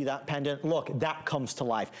shows you that pendant, look, that comes to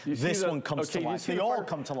life. This one comes to life. They all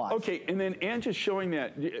come to life. Okay, and then Angie's showing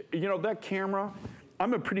that. You know, that camera,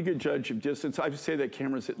 I'm a pretty good judge of distance. I would say that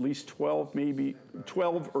camera's at least 12, maybe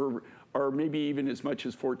 12 or maybe even as much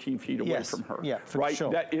as 14 feet away from her. Yeah, for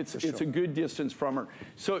sure. It's a good distance from her.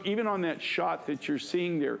 So even on that shot that you're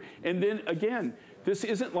seeing there, and then again, This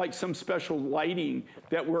isn't like some special lighting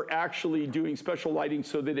that we're actually doing special lighting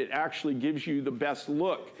so that it actually gives you the best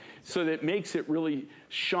look, so that it makes it really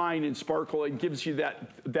shine and sparkle and gives you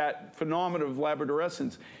that phenomenon of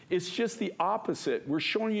labradorescence. It's just the opposite. We're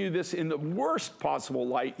showing you this in the worst possible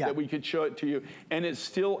light that we could show it to you, and it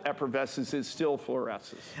still effervesces, it still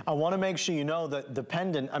fluoresces. I want to make sure you know that the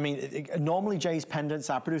pendant, I mean, normally Jay's pendants,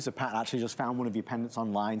 our producer Pat actually just found one of your pendants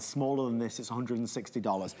online, smaller than this, it's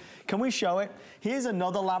 $160. Can we show it? Here's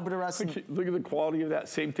another labradorescent. Look at the quality of that,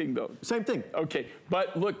 same thing though. Same thing. Okay,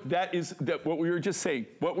 but look, that is what we were just saying,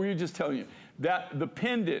 what we were just telling you, that the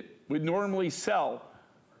pendant would normally sell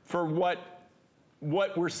for what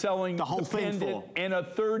we're selling the whole thing for, and a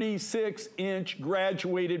 36-inch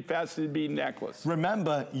graduated faceted bead necklace.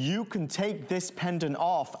 Remember, you can take this pendant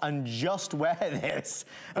off and just wear this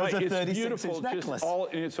as a 36-inch necklace. Just all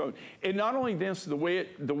in its own. And not only this, the way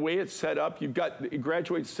it's set up, you've got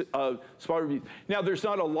graduated spiral beads. Now, there's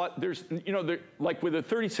not a lot. There's, you know, like with a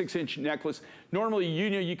 36-inch necklace, normally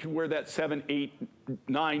you can wear that 7, 8,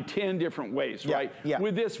 9, 10 different ways, right? Yeah.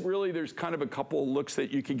 With this, really, there's kind of a couple of looks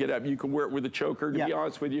that you can get up. You can wear it with a choker, to be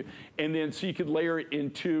honest with you, and then so you could layer it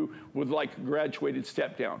in two with like a graduated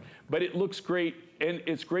step down. But it looks great, and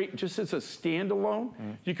it's great just as a standalone.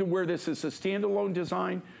 You can wear this as a standalone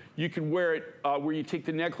design. You can wear it where you take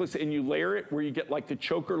the necklace and you layer it, where you get like the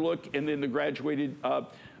choker look and then the graduated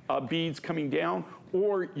beads coming down,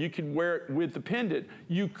 or you could wear it with the pendant.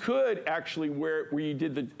 You could actually wear it where you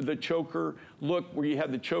did the choker look, where you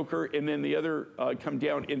had the choker and then the other come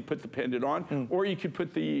down and put the pendant on, or you could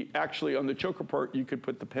put actually on the choker part, you could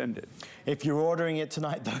put the pendant. If you're ordering it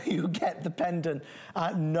tonight, though, you get the pendant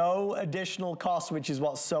at no additional cost, which is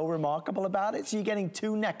what's so remarkable about it. So you're getting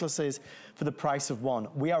 2 necklaces for the price of 1.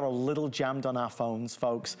 We are a little jammed on our phones,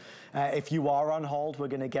 folks. If you are on hold, we're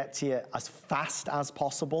gonna get to you as fast as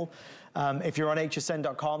possible. If you're on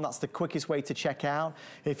hsn.com, that's the quickest way to check out.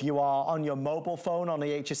 If you are on your mobile phone on the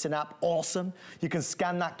HSN app, awesome. You can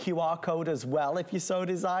scan that QR code as well if you so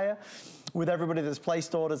desire. With everybody that's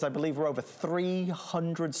placed orders, I believe we're over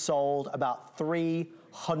 300 sold, about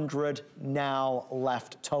 300 now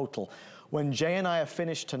left total. When Jay and I are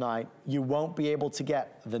finished tonight, you won't be able to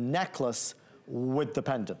get the necklace with the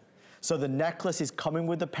pendant. So the necklace is coming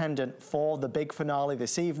with the pendant for the big finale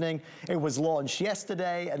this evening. It was launched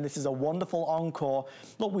yesterday, and this is a wonderful encore.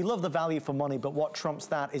 Look, we love the value for money, but what trumps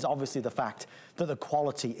that is obviously the fact that the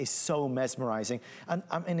quality is so mesmerizing.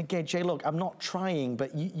 And again, Jay, look, I'm not trying,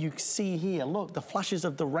 but you see here, look, the flashes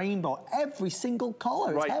of the rainbow, every single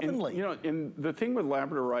color is heavenly. And, you know, and the thing with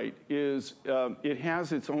labradorite is it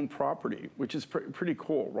has its own property, which is pretty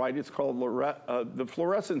cool, right? It's called, the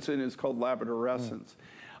fluorescence in it is called labradorescence.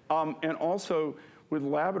 And also with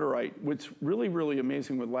labradorite, what's really, really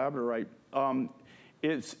amazing with labradorite,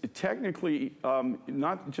 it's technically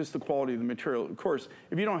not just the quality of the material. Of course,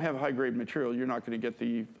 if you don't have high-grade material, you're not going to get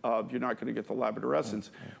the labradorescence.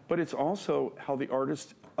 But it's also how the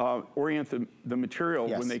artists orient the material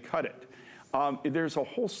when they cut it. There's a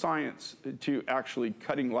whole science to actually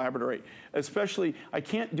cutting labradorite. Especially, I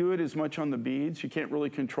can't do it as much on the beads. You can't really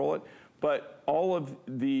control it. But all of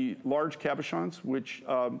the large cabochons, which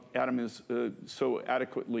Adam is so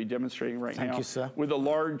adequately demonstrating right now, Thank you, sir. with the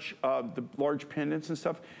large pendants and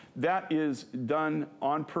stuff, that is done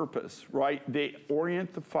on purpose, right? They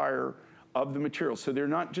orient the fire of the material. So they're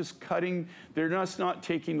not just cutting, they're just not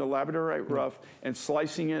taking the labradorite rough and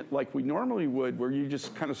slicing it like we normally would, where you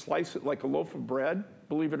just kind of slice it like a loaf of bread,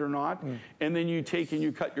 believe it or not, and then you take and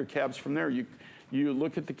you cut your cabs from there. You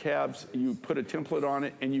look at the cabs, you put a template on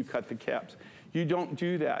it, and you cut the cabs. You don't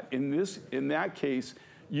do that. In that case,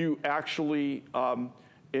 you actually,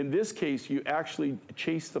 in this case, you actually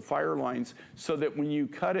chase the fire lines so that when you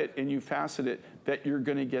cut it and you facet it, that you're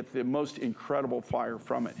gonna get the most incredible fire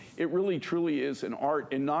from it. It really, truly is an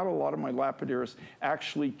art, and not a lot of my lapidarists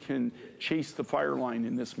actually can chase the fire line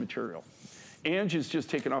in this material. Ange is just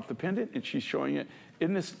taking off the pendant, and she's showing it.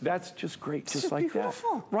 That's just great, just like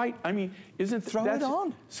beautiful. That. Right, I mean, Throw it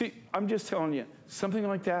on. See, I'm just telling you, something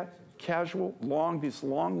like that, casual, this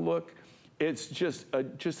long look, it's just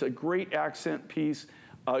a great accent piece,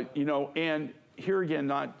 you know, and here again,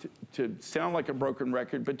 not to sound like a broken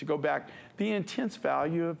record, but to go back, the intense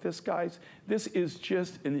value of this, guys, this is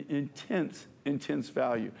just an intense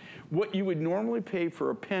value. What you would normally pay for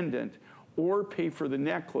a pendant or pay for the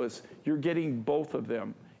necklace, you're getting both of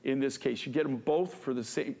them. In this case, you get them both for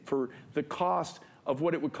the cost of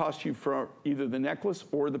what it would cost you for either the necklace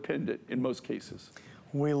or the pendant in most cases.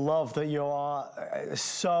 We love that you are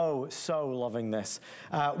so loving this.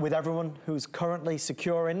 With everyone who's currently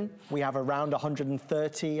securing, we have around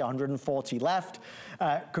 130, 140 left.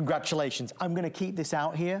 Congratulations. I'm gonna keep this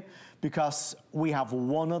out here because we have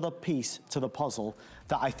one other piece to the puzzle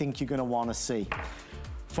that I think you're gonna wanna see.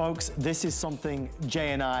 Folks, this is something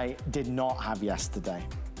Jay and I did not have yesterday.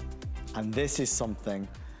 And this is something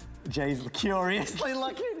Jay's curiously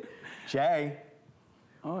looking. Jay.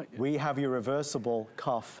 Oh, yeah. We have your reversible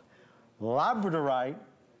cuff. Labradorite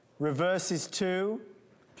reverses to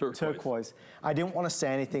turquoise. I didn't want to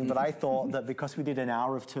say anything, but I thought that because we did an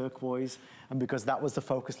hour of turquoise and because that was the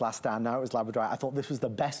focus last time, now it was Labradorite, I thought this was the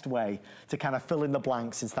best way to kind of fill in the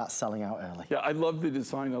blanks since that's selling out early. Yeah, I love the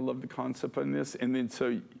design. I love the concept on this. And then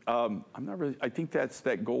so I'm not really, I think that's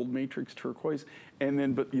that gold matrix turquoise. And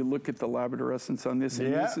then, but you look at the labradorescence on this,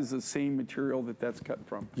 and this is the same material that that's cut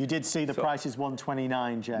from. You did see the price is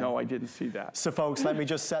 $129, Jen. No, I didn't see that. So folks, let me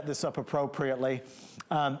just set this up appropriately.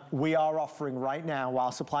 We are offering right now,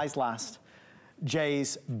 while supplies last,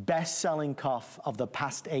 Jay's best-selling cuff of the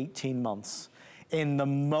past 18 months in the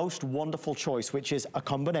most wonderful choice, which is a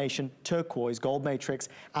combination turquoise, gold matrix,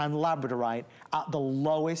 and labradorite at the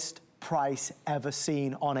lowest price ever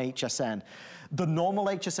seen on HSN. The normal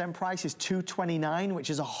HSN price is $229, which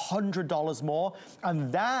is $100 more, and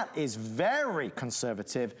that is very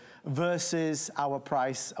conservative versus our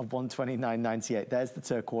price of $129.98. There's the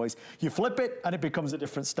turquoise. You flip it, and it becomes a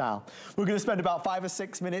different style. We're gonna spend about 5 or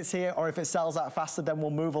 6 minutes here, or if it sells out faster, then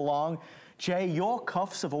we'll move along. Jay, your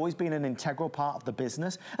cuffs have always been an integral part of the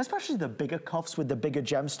business, especially the bigger cuffs with the bigger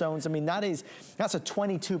gemstones. I mean, that's a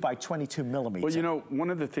 22 by 22 millimeter. Well, you know, one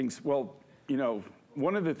of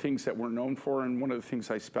the things that we're known for, and one of the things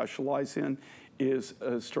I specialize in, is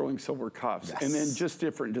sterling silver cuffs. Yes. And then just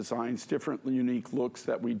different designs, different unique looks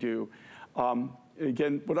that we do.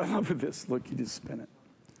 Again, what I love with this, look, you just spin it.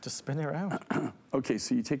 Just spin it around. Okay,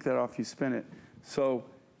 so you take that off, you spin it. So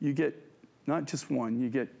you get not just one, you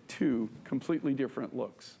get 2 completely different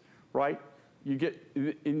looks, right? You get,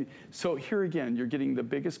 so here again, you're getting the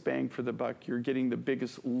biggest bang for the buck, you're getting the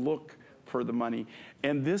biggest look for the money.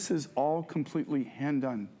 And this is all completely hand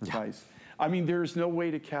done, guys. I mean, there's no way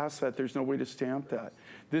to cast that. There's no way to stamp that.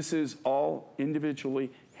 This is all individually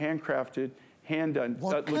handcrafted, hand done.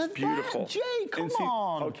 That looks beautiful. Jay, come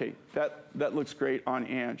on. Okay, that looks great on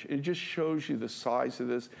Ange. It just shows you the size of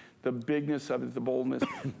this, the bigness of it, the boldness.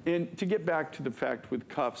 And to get back to the fact with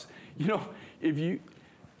cuffs, you know, if you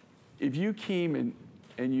came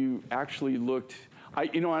and you actually looked, I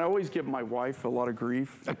always give my wife a lot of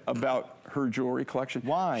grief about her jewelry collection.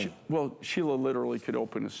 Why? Well, Sheila literally could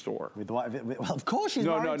open a store. Well, of course she's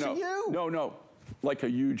married to you. No, like a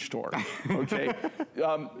huge store, okay?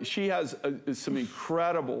 She has some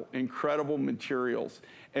incredible materials,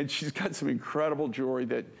 and she's got some incredible jewelry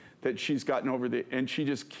that she's gotten over there, and she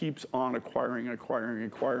just keeps on acquiring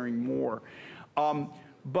more. The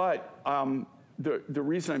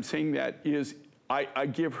reason I'm saying that is I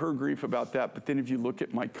give her grief about that, but then if you look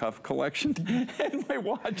at my cuff collection and my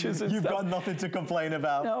watches and stuff. You've got nothing to complain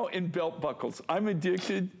about. No, and belt buckles. I'm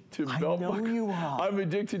addicted to belt buckles. I know you are. I'm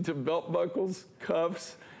addicted to belt buckles,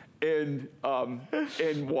 cuffs, and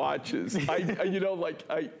watches.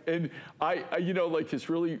 It's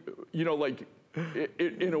really,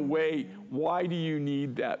 in a way, why do you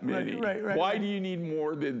need that many? Right. Why do you need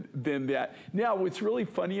more than that? Now, what's really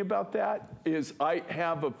funny about that is I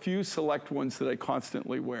have a few select ones that I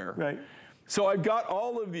constantly wear. Right. So I've got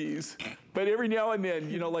all of these, but every now and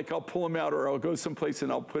then, like I'll pull them out or I'll go someplace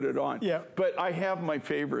and I'll put it on. Yeah. But I have my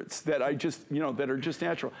favorites that I just, that are just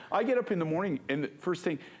natural. I get up in the morning and the first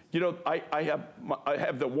thing, I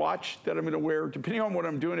have the watch that I'm going to wear, depending on what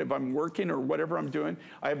I'm doing. If I'm working or whatever I'm doing,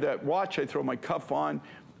 I have that watch. I throw my cuff on.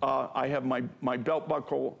 I have my belt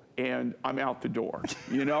buckle, and I'm out the door,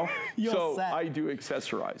 So set. I do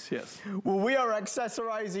accessorize, yes. Well, we are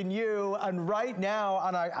accessorizing you, and right now,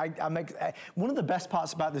 and one of the best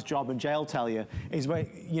parts about this job, and Jay will tell you, is when,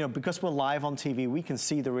 because we're live on TV, we can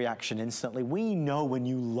see the reaction instantly. We know when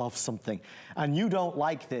you love something, and you don't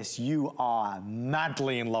like this, you are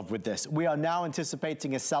madly in love with this. We are now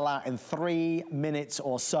anticipating a sellout in 3 minutes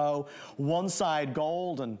or so. One side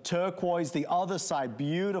gold and turquoise, the other side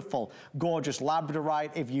beautiful, gorgeous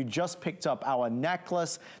labradorite. If you just picked up our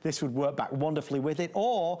necklace, this would work back wonderfully with it,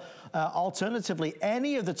 or alternatively,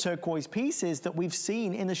 any of the turquoise pieces that we've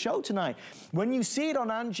seen in the show tonight. When you see it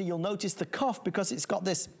on Angie, you'll notice the cuff, because it's got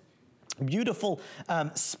this Beautiful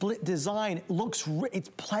split design. Looks, it's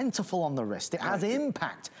plentiful on the wrist. It has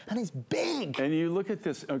impact, and it's big. And you look at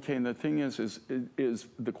this, okay, and the thing is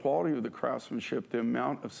the quality of the craftsmanship, the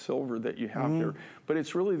amount of silver that you have there, but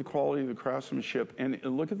it's really the quality of the craftsmanship. And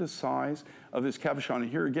look at the size of this cabochon. And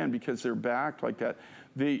here again, because they're backed like that,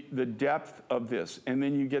 the depth of this, and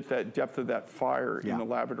then you get that depth of that fire in the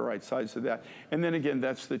labradorite sides of that. And then again,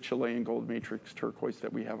 that's the Chilean gold matrix turquoise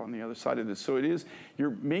that we have on the other side of this. So it is,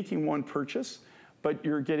 you're making one purchase, but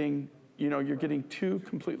you're getting, you know, you're getting two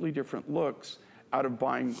completely different looks out of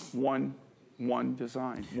buying one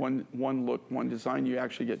design, one look, one design. You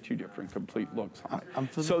actually get two different complete looks on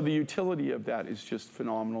it. So the utility of that is just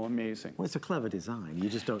phenomenal, amazing. Well, it's a clever design. You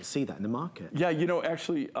just don't see that in the market. Yeah, you know,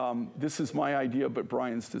 actually, this is my idea, but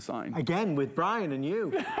Brian's design. Again, with Brian and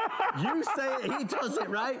you. You say it, he does it,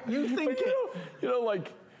 right? You think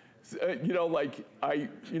I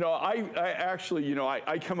actually,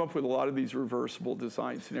 I come up with a lot of these reversible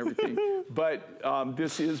designs and everything, but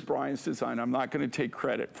this is Brian's design. I'm not going to take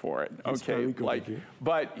credit for it, okay?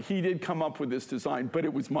 But he did come up with this design, but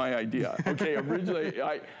it was my idea, okay? Originally,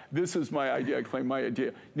 this is my idea. I claim my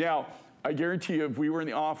idea. Now, I guarantee you, if we were in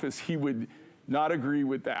the office, he would not agree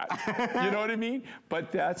with that. You know what I mean?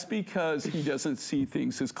 But that's because he doesn't see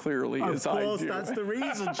things as clearly as I do. Of course, that's the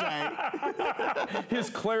reason, Jay. His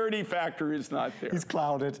clarity factor is not there. He's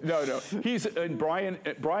clouded. No. He's, and Brian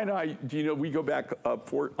and I, we go back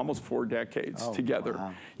almost 4 decades together.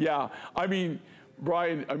 Wow. Yeah, I mean,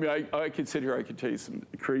 Brian, I could sit here, I could tell you some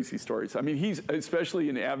crazy stories. I mean, he's, especially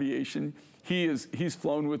in aviation, he's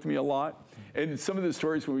flown with me a lot. And some of the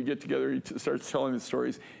stories when we get together, he starts telling the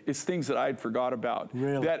stories, it's things that I'd forgot about.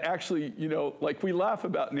 Really? That actually, like we laugh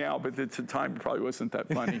about now, but at the time it probably wasn't that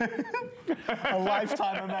funny. A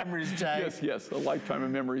lifetime of memories, Jay. Yes, a lifetime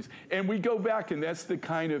of memories. And we go back, and that's the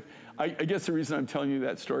kind of, I guess the reason I'm telling you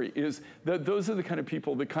that story is that those are the kind of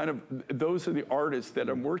people, those are the artists that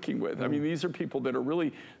I'm working with. I mean, these are people that are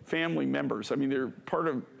really family members. I mean, they're part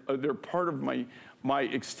of my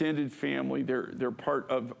extended family. They're part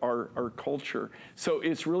of our culture. So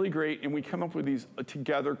it's really great, and we come up with these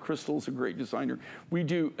together. Crystal's a great designer. We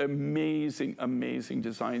do amazing, amazing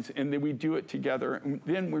designs, and then we do it together, and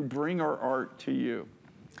then we bring our art to you.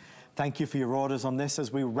 Thank you for your orders on this.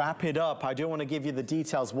 As we wrap it up, I do want to give you the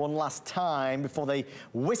details one last time before they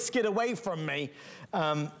whisk it away from me.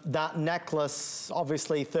 That necklace,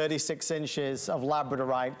 obviously 36 inches of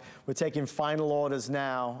labradorite. We're taking final orders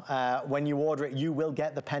now. When you order it, you will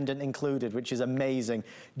get the pendant included, which is amazing.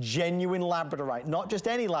 Genuine labradorite, not just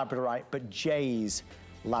any labradorite, but Jay's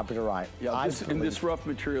labradorite. Yeah, this rough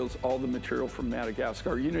material is all the material from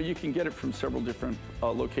Madagascar. You can get it from several different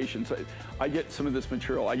locations. I get some of this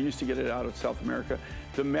material. I used to get it out of South America.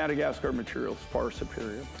 The Madagascar material is far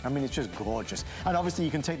superior. I mean, it's just gorgeous. And obviously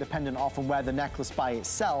you can take the pendant off and wear the necklace by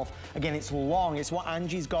itself. Again, it's long. It's what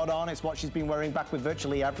Angie's got on. It's what she's been wearing back with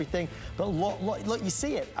virtually everything. But look, you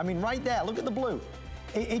see it. I mean, right there, look at the blue.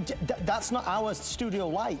 That's not our studio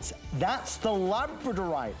light. That's the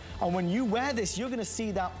labradorite. And when you wear this, you're gonna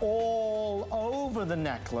see that all over the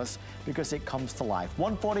necklace because it comes to life.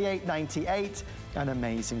 $148.98, an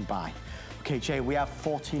amazing buy. Okay, Jay, we have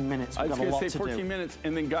 14 minutes. We've got a lot to do. I was gonna say 14 minutes,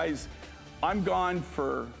 and then guys, I'm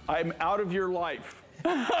out of your life.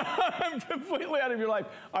 I'm completely out of your life.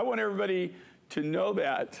 I want everybody to know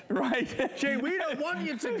that, right? Jay, we don't want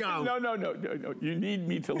you to go. No. You need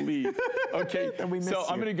me to leave. Okay. And we miss you.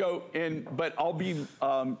 I'm going to go, but I'll be,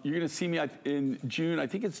 you're going to see me in June. I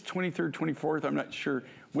think it's 23rd, 24th. I'm not sure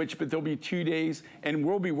which, but there'll be 2 days, and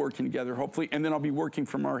we'll be working together, hopefully. And then I'll be working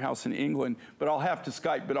from our house in England, but I'll have to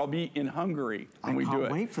Skype, but I'll be in Hungary when we do it. I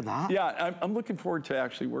can't wait for that. Yeah, I'm looking forward to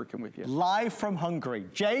actually working with you. Live from Hungary.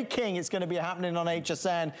 Jay King, it's going to be happening on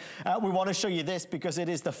HSN. We want to show you this because it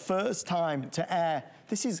is the first time to air.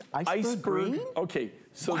 This is iceberg green? Okay,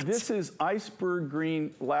 so this is iceberg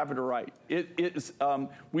green labradorite. It is,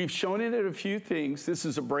 we've shown it at a few things. This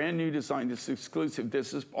is a brand new design. This is exclusive.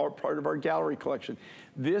 This is part of our gallery collection.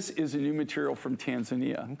 This is a new material from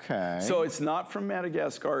Tanzania. Okay. So it's not from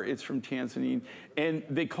Madagascar, it's from Tanzania. And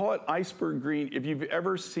they call it iceberg green. If you've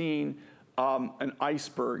ever seen an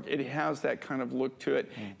iceberg, it has that kind of look to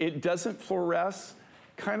it. It doesn't fluoresce,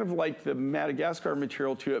 kind of like the Madagascar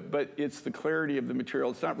material to it, but it's the clarity of the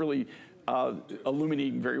material. It's not really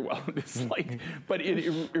illuminating very well in this light, but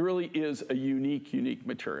it really is a unique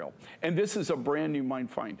material. And this is a brand new mine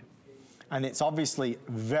find. And it's obviously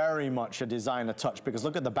very much a designer touch because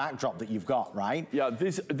look at the backdrop that you've got, right? Yeah,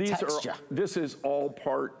 this is all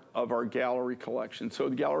part of our gallery collection. So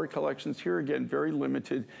the gallery collections here, again, very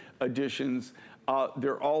limited editions.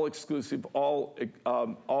 They're all exclusive, all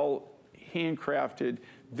handcrafted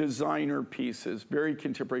designer pieces, very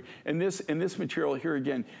contemporary. And this material here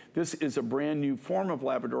again, this is a brand new form of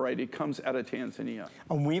labradorite. It comes out of Tanzania.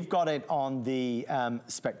 And we've got it on the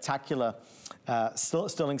spectacular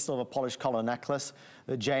sterling silver polished collar necklace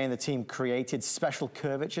that Jay and the team created, special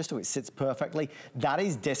curvature, so it sits perfectly. That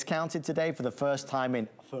is discounted today for the first time in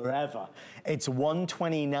forever. It's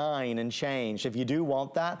 $129 and change. If you do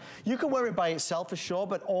want that, you can wear it by itself for sure,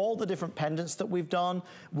 but all the different pendants that we've done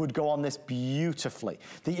would go on this beautifully.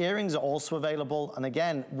 The earrings are also available, and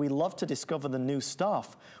again, we love to discover the new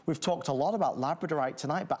stuff. We've talked a lot about labradorite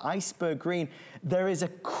tonight, but iceberg green, there is a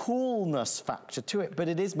coolness factor to it, but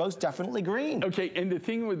it is most definitely green. Okay, and the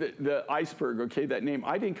thing with the iceberg, okay, that name,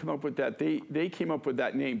 I didn't come up with that. They came up with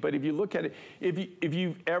that name. But if you look at it, if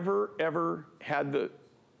you've ever had the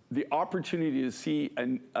opportunity to see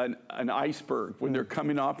an iceberg when they're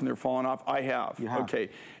coming off and they're falling off, I have. You have. Okay,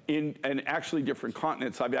 in actually different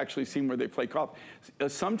continents, I've actually seen where they flake off.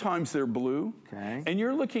 Sometimes they're blue, okay, and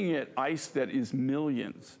you're looking at ice that is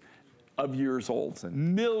millions of years old.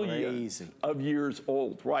 Millions of years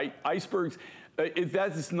old, right? Icebergs.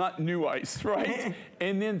 That is not new ice, right?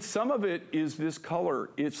 And then some of it is this color.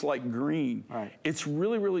 It's like green. Right. It's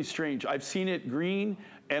really, really strange. I've seen it green,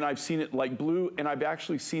 and I've seen it like blue, and I've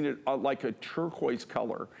actually seen it like a turquoise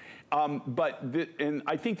color. And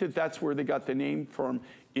I think that's where they got the name from,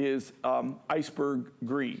 is iceberg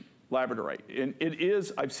green, labradorite. And it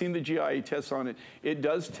is, I've seen the GIA tests on it. It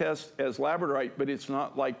does test as labradorite, but it's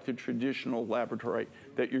not like the traditional labradorite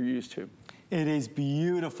that you're used to. It is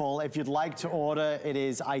beautiful. If you'd like to order, it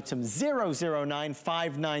is item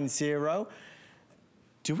 009590.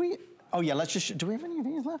 Oh yeah, do we have any of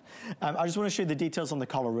these left? I just want to show you the details on the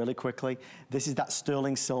collar really quickly. This is that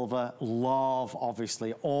sterling silver. Love,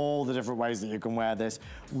 obviously, all the different ways that you can wear this.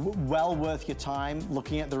 Well worth your time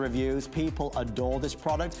looking at the reviews. People adore this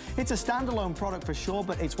product. It's a standalone product for sure,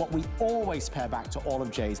 but it's what we always pair back to all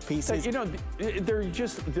of Jay's pieces. You know,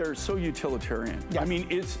 they're so utilitarian. Yes. I mean,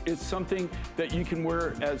 it's something that you can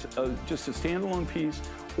wear as just a standalone piece,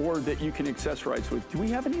 or that you can accessorize with. Do we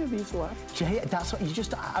have any of these left? Jay, that's what you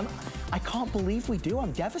just, I can't believe we do.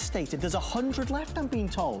 I'm devastated. There's 100 left, I'm being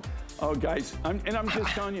told. Oh, guys, I'm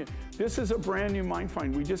just telling you, this is a brand new mine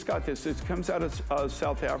find. We just got this. It comes out of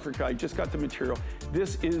South Africa. I just got the material.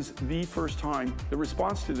 This is the first time. The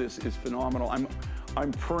response to this is phenomenal.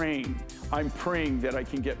 I'm praying that I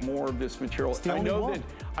can get more of this material. I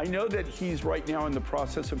know that he's right now in the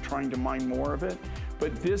process of trying to mine more of it,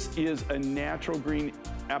 but this is a natural green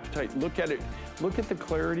apatite. Look at it. Look at the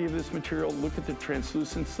clarity of this material. Look at the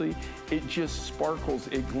translucency. It just sparkles,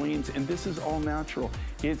 it gleams, and this is all natural.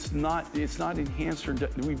 It's not enhanced or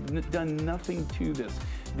we've done nothing to this.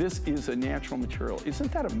 This is a natural material. Isn't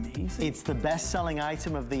that amazing? It's the best-selling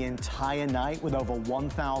item of the entire night with over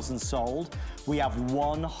 1,000 sold. We have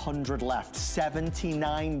 100 left.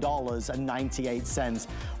 $79.98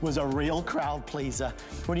 was a real crowd pleaser.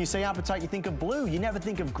 When you say apatite, you think of blue. You never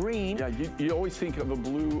think of green. Yeah, you always think of a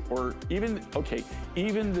blue, or even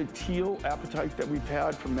the teal apatite that we've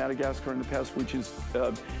had from Madagascar in the past, which is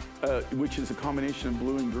a combination of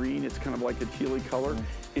blue and green. It's kind of like a tealy color.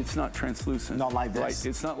 It's not translucent. Not like this. Right?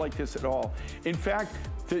 It's not like this at all. In fact,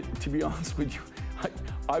 to be honest with you,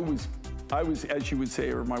 I was, as you would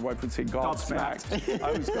say, or my wife would say, gobsmacked.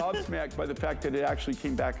 I was gobsmacked by the fact that it actually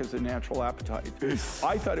came back as a natural apatite.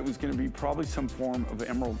 I thought it was going to be probably some form of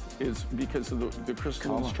emerald, because of the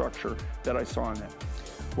crystalline structure that I saw in it.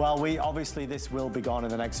 Well, obviously this will be gone in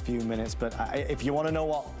the next few minutes, but if you want to know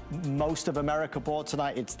what most of America bought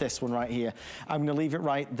tonight, it's this one right here. I'm going to leave it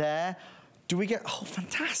right there. Do we get, oh,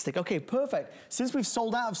 fantastic. Okay, perfect. Since we've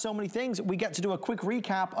sold out of so many things, we get to do a quick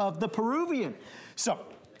recap of the Peruvian. So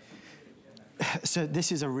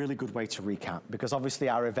this is a really good way to recap, because obviously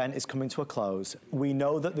our event is coming to a close. We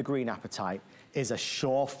know that the green apatite is a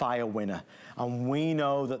surefire winner. And we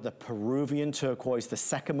know that the Peruvian turquoise, the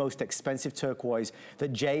second most expensive turquoise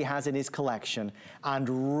that Jay has in his collection,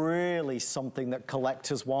 and really something that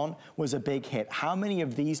collectors want, was a big hit. How many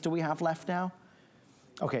of these do we have left now?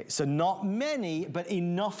 Okay, so not many, but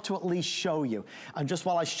enough to at least show you. And just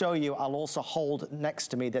while I show you, I'll also hold next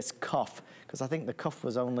to me this cuff, because I think the cuff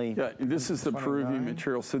was only... Yeah, this is the Peruvian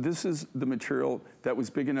material. So this is the material that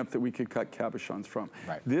was big enough that we could cut cabochons from.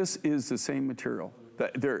 Right. This is the same material.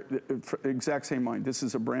 They're exact same mine. This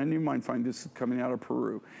is a brand new mine find. This is coming out of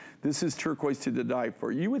Peru. This is turquoise to die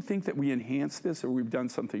for. You would think that we enhanced this, or we've done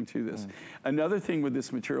something to this. Another thing with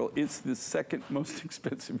this material, it's the second most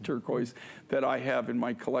expensive turquoise that I have in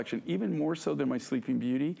my collection, even more so than my Sleeping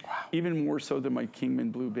Beauty, even more so than my Kingman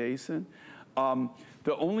Blue Basin.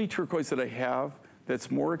 The only turquoise that I have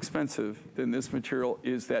that's more expensive than this material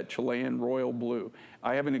is that Chilean royal blue.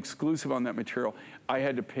 I have an exclusive on that material. I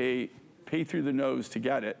had to pay through the nose to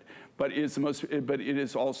get it, but it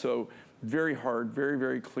is also very hard, very,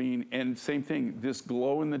 very clean, and same thing, this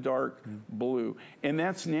glow-in-the-dark blue, and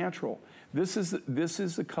that's natural. This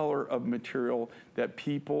is the color of material that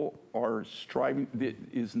people are striving, that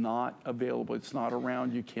is not available. It's not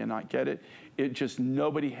around, you cannot get it. It just,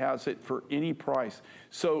 nobody has it for any price.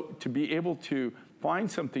 So to be able to find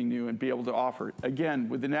something new and be able to offer it, again,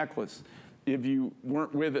 with the necklace, if you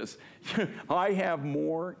weren't with us, I have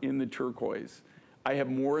more in the turquoise. I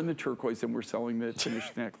have more in the turquoise than we're selling the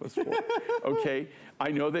finished necklace for, okay?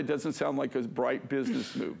 I know that doesn't sound like a bright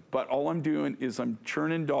business move, but all I'm doing is I'm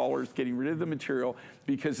churning dollars, getting rid of the material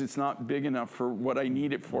because it's not big enough for what I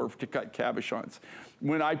need it for to cut cabochons.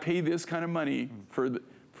 When I pay this kind of money for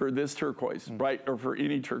this turquoise, right, or for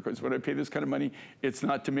any turquoise, when I pay this kind of money, it's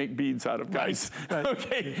not to make beads out of, guys, right.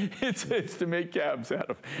 Okay? It's to make cabs out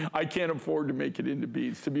of. I can't afford to make it into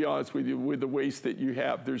beads. To be honest with you, with the waste that you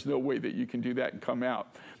have, there's no way that you can do that and come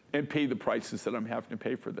out and pay the prices that I'm having to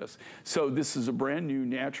pay for this. So this is a brand new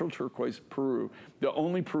natural turquoise, Peru, the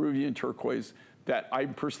only Peruvian turquoise that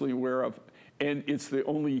I'm personally aware of. And it's the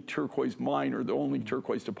only turquoise mine or the only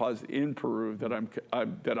turquoise deposit in Peru that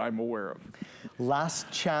I'm aware of.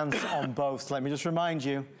 Last chance on both. So let me just remind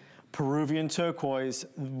you, Peruvian turquoise,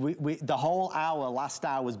 the whole hour, last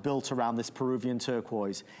hour was built around this Peruvian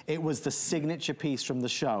turquoise. It was the signature piece from the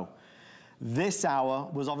show. This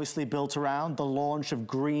hour was obviously built around the launch of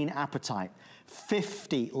Green Apatite.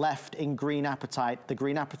 50 left in Green Apatite. The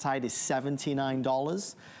Green Apatite is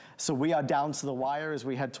 $79. So we are down to the wire as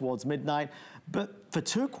we head towards midnight. But for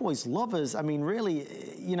turquoise lovers, I mean, really,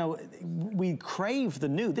 you know, we crave the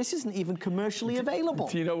new. This isn't even commercially available.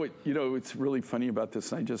 Do you know what? You know, it's really funny about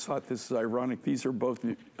this. I just thought this is ironic. These are both,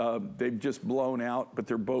 they've just blown out, but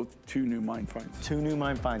they're both two new mine finds. Two new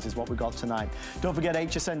mine finds is what we got tonight. Don't forget,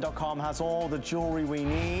 hsn.com has all the jewelry we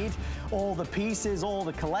need, all the pieces, all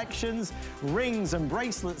the collections, rings and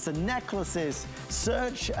bracelets and necklaces.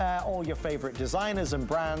 Search all your favorite designers and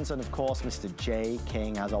brands, and of course, Mr. J.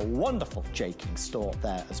 King has a wonderful J. King store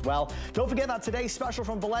there as well. Don't forget that today's special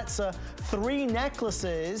from Bellezza, 3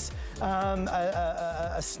 necklaces,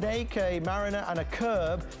 a snake, a mariner, and a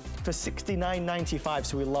curb for $69.95,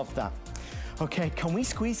 so we love that. Okay, can we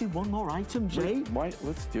squeeze in one more item, Jay?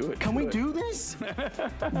 Let's do it. Can we do this?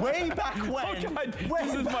 Way back when. Oh God,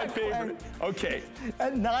 this is my favorite. Okay.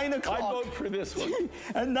 At 9 o'clock. I vote for this one.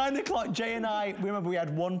 At 9 o'clock, Jay and I, remember we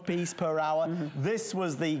had 1 piece per hour. This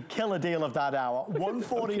was the killer deal of that hour.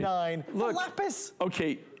 $149 okay. Look, lapis.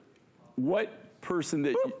 Okay, what person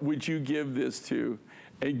that would you give this to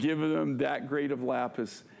and give them that grade of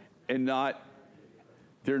lapis and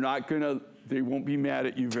they won't be mad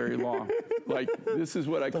at you very long. Like, this is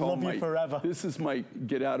what I call this is my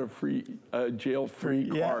get out of jail free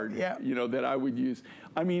card, you know, that I would use.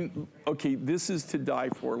 I mean, okay, this is to die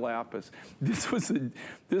for lapis. This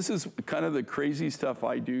is kind of the crazy stuff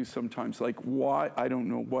I do sometimes. Like, why? I don't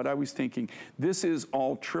know what I was thinking. This is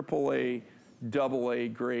all AAA, AA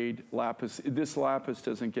grade lapis. This lapis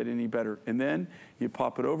doesn't get any better. And then you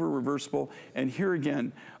pop it over, reversible, and here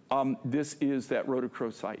again, this is that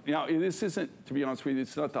rhodochrosite. Now, this isn't, to be honest with you,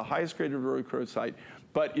 it's not the highest grade of rhodochrosite,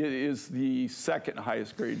 but it is the second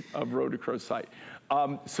highest grade of rhodochrosite.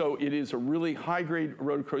 So it is a really high grade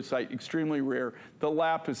rhodochrosite, extremely rare. The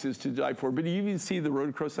lapis is to die for. But do you even see the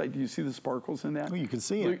rhodochrosite? Do you see the sparkles in that? Oh, you can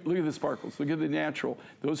see it. Look at the sparkles. Look at the natural.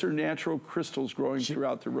 Those are natural crystals growing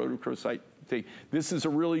throughout the rhodochrosite thing. This is a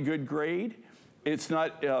really good grade. It's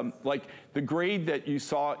not like the grade that you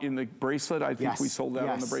saw in the bracelet. I think we sold that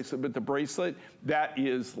on the bracelet. But the bracelet, that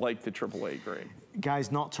is like the AAA grade.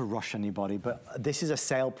 Guys, not to rush anybody, but this is a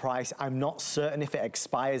sale price. I'm not certain if it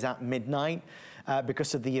expires at midnight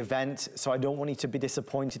because of the event, so I don't want you to be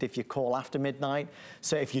disappointed if you call after midnight.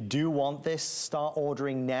 So if you do want this, start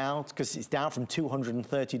ordering now, because it's down from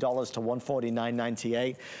 $230 to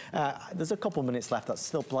 $149.98. There's a couple minutes left. That's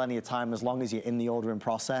still plenty of time as long as you're in the ordering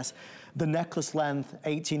process. The necklace length,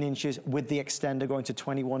 18 inches, with the extender going to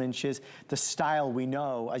 21 inches. The style, we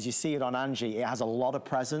know, as you see it on Angie, it has a lot of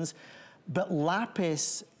presence. But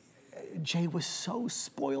lapis, Jay, was so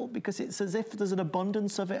spoiled because it's as if there's an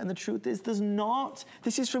abundance of it, and the truth is there's not.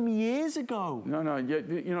 This is from years ago. No,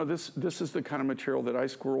 you know, this is the kind of material that I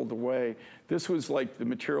squirreled away This was like the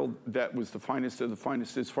material that was the finest of the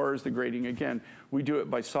finest as far as the grading. Again, we do it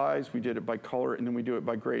by size, we did it by color, and then we do it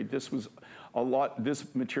by grade. This was a lot,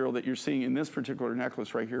 this material that you're seeing in this particular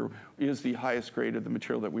necklace right here is the highest grade of the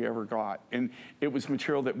material that we ever got. And it was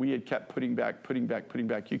material that we had kept putting back.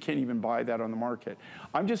 You can't even buy that on the market.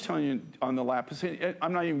 I'm just telling you on the lapis,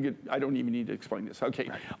 I'm not even I don't even need to explain this. Okay,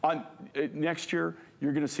 right. Next year,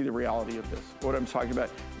 you're gonna see the reality of this, what I'm talking about.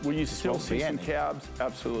 Will you still see some cabs?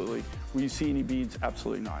 Absolutely. Will you see any beads?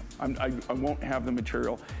 Absolutely not. I won't have the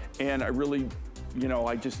material, and I really, you know,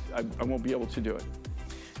 I won't be able to do it.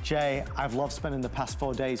 Jay, I've loved spending the past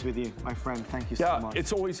 4 days with you, my friend. Thank you so much. Yeah,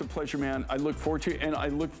 it's always a pleasure, man. I look forward to it, and I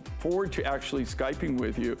look forward to actually Skyping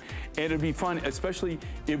with you. And it'd be fun, especially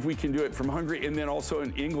if we can do it from Hungary and then also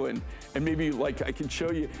in England. And maybe like I can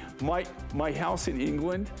show you my house in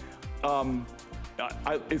England.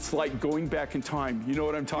 It's like going back in time. You know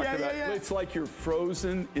what I'm talking about? Yeah. It's like you're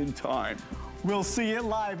frozen in time. We'll see it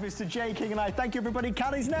live, Mr. Jay King and I. Thank you, everybody.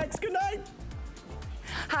 Callie's next. Good night.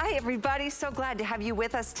 Hi, everybody. So glad to have you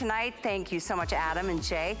with us tonight. Thank you so much, Adam and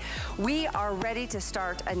Jay. We are ready to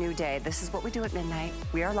start a new day. This is what we do at midnight.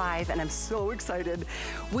 We are live, and I'm so excited.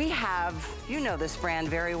 We have, you know this brand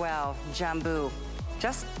very well, Jambu.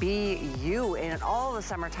 Just be you in all the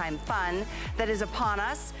summertime fun that is upon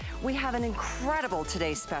us. We have an incredible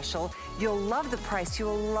Today Special. You'll love the price,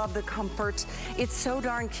 you'll love the comfort. It's so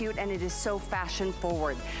darn cute, and it is so fashion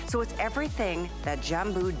forward. So it's everything that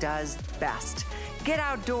Jambu does best. Get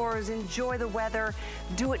outdoors, enjoy the weather,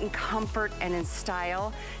 do it in comfort and in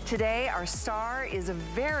style. Today, our star is a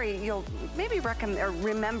you'll maybe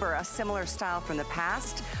remember a similar style from the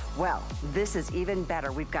past. Well, this is even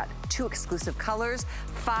better. We've got 2 exclusive colors,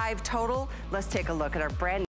 5 total. Let's take a look at our brand